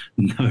 rand?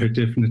 No,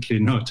 definitely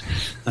not.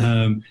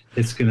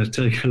 It's going to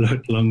take a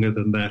lot longer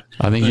than that.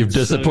 I think you've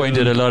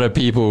disappointed a lot of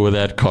people with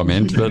that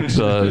comment, but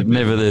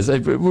nevertheless,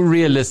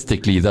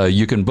 realistically though,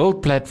 you can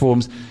build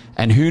platforms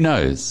and who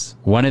knows,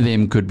 one of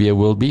them could be a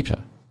world beater.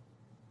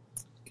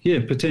 Yeah,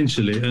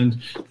 potentially.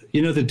 And,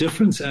 the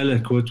difference,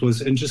 Alec, what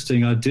was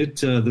interesting, I did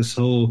this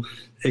whole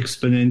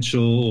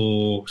exponential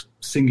or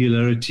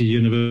singularity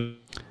universe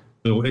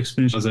or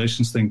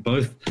exponentializations thing,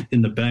 both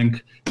in the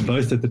bank,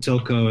 both at the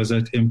telco as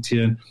at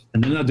MTN.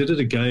 And then I did it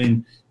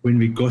again when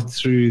we got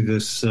through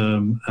this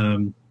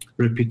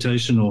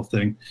reputational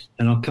thing.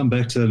 And I'll come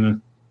back to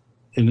that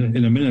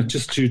in a minute,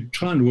 just to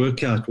try and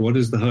work out what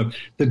is the hope.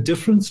 The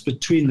difference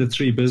between the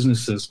three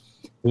businesses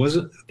was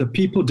the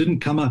people didn't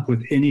come up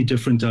with any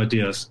different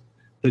ideas.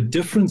 The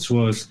difference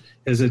was,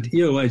 as at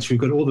EOH, we've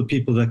got all the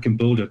people that can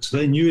build it. So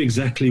they knew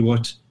exactly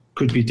what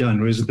could be done.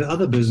 Whereas at the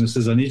other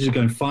businesses, I needed to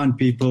go and find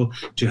people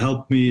to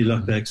help me,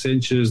 like the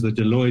Accentures, the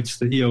Deloittes,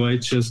 the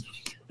EOHs.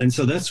 And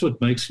so that's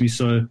what makes me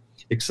so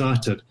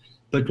excited.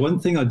 But one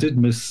thing I did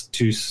miss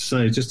to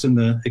say, just in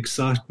the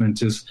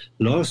excitement, is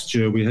last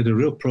year we had a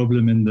real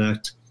problem in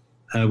that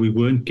we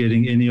weren't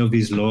getting any of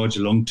these large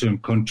long-term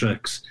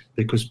contracts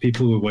because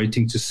people were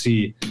waiting to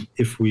see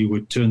if we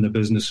would turn the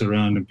business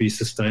around and be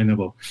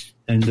sustainable.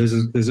 And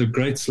there's a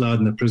great slide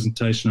in the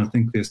presentation. I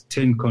think there's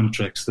 10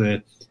 contracts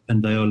there,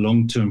 and they are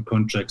long-term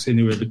contracts,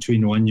 anywhere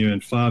between 1 year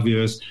and 5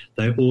 years.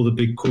 They're all the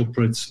big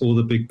corporates, all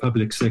the big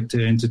public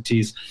sector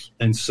entities.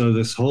 And so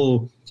this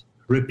whole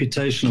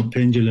reputational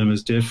pendulum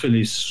has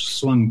definitely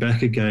swung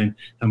back again,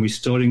 and we're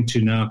starting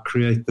to now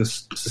create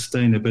this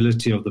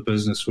sustainability of the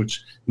business,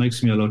 which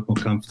makes me a lot more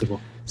comfortable.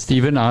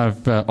 Stephen,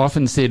 I've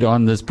often said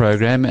on this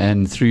program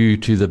and through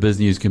to the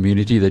BizNews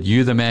community that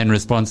you're the man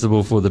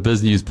responsible for the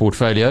BizNews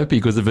portfolio,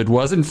 because if it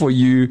wasn't for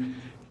you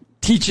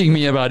teaching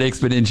me about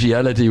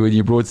exponentiality when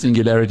you brought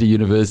Singularity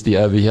University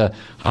over here,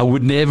 I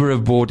would never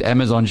have bought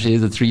Amazon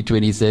shares at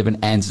 327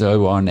 and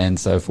so on and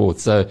so forth.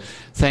 So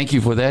thank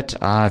you for that.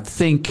 I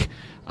think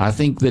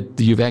that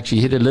you've actually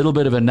hit a little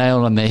bit of a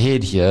nail on the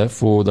head here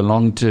for the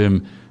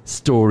long-term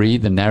story,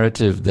 the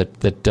narrative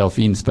that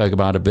Delphine spoke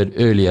about a bit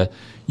earlier.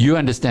 You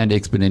understand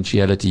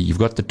exponentiality. You've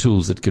got the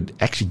tools that could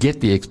actually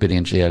get the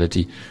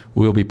exponentiality.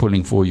 We'll be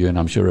pulling for you, and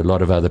I'm sure a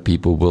lot of other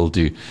people will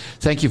do.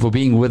 Thank you for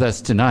being with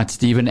us tonight,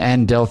 Stephen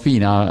and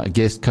Delphine, our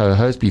guest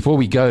co-host. Before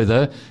we go,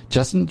 though,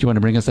 Justin, do you want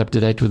to bring us up to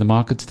date with the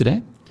markets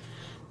today?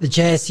 The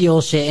JSE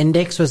All Share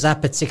Index was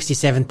up at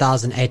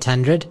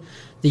 67,800.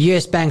 The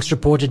US banks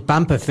reported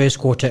bumper first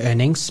quarter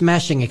earnings,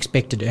 smashing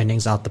expected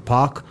earnings out the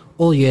park.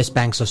 All US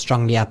banks are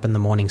strongly up in the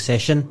morning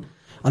session.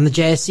 On the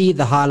JSE,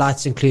 the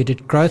highlights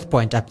included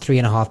Growthpoint up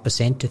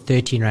 3.5% to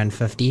 13.50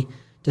 Rand,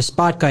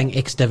 despite going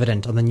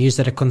ex-dividend on the news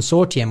that a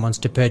consortium wants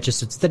to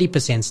purchase its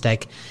 30%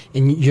 stake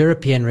in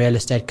European real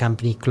estate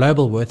company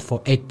Globalworth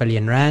for 8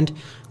 billion Rand.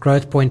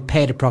 Growthpoint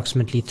paid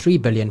approximately 3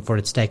 billion for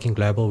its stake in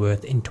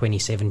Globalworth in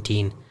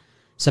 2017.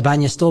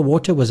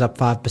 Sibanye-Stillwater was up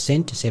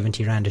 5% to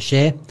 70 Rand a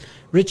share.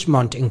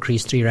 Richmond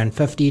increased 3.50 Rand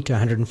to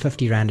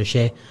 150 Rand a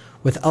share,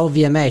 with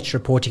LVMH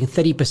reporting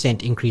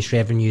 30% increased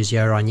revenues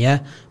year on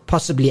year,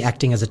 possibly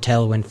acting as a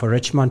tailwind for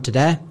Richmond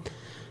today.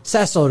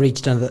 Sasol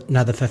reached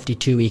another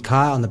 52-week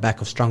high on the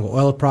back of stronger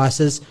oil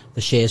prices.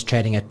 The share is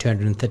trading at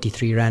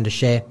 233 Rand a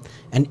share.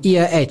 And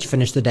EOH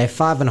finished the day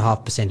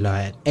 5.5% lower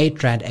at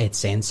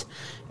 8.08 Rand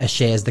a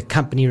share as the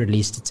company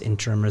released its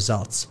interim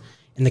results.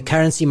 In the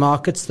currency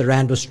markets, the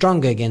rand was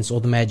stronger against all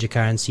the major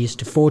currencies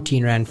to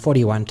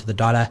 14.41 Rand to the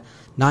dollar,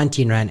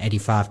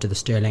 19.85 Rand to the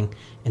sterling,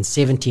 and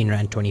 17.24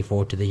 Rand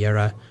to the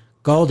euro.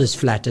 Gold is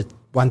flat at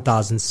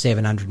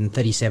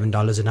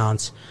 $1,737 an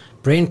ounce.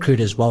 Brent crude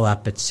is well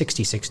up at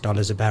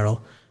 $66 a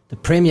barrel. The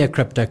premier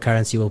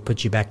cryptocurrency will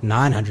put you back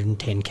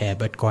 910k a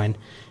Bitcoin.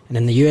 And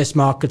in the US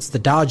markets, the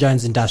Dow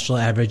Jones Industrial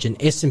Average and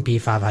S&P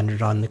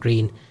 500 are on the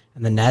green,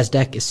 and the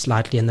Nasdaq is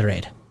slightly in the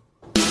red.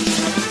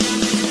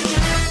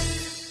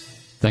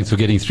 Thanks for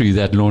getting through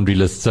that laundry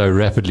list so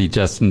rapidly,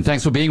 Justin.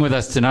 Thanks for being with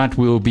us tonight.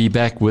 We'll be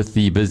back with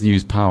the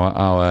BizNews Power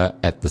Hour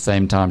at the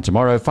same time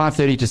tomorrow,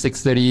 5:30 to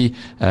 6:30.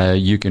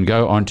 You can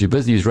go on to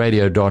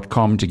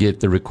biznewsradio.com to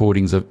get the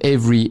recordings of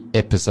every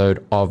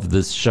episode of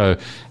this show.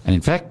 And in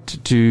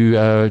fact,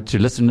 to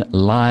listen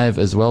live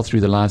as well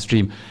through the live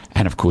stream,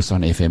 and of course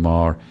on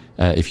FMR,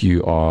 if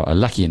you are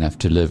lucky enough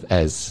to live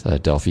as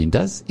Delphine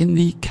does in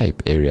the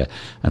Cape area.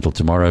 Until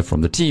tomorrow,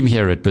 from the team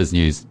here at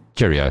BizNews,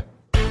 cheerio.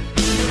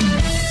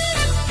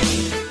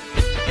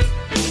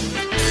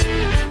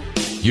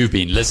 You've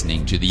been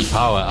listening to the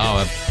Power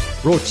Hour,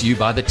 brought to you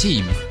by the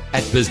team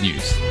at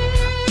BizNews.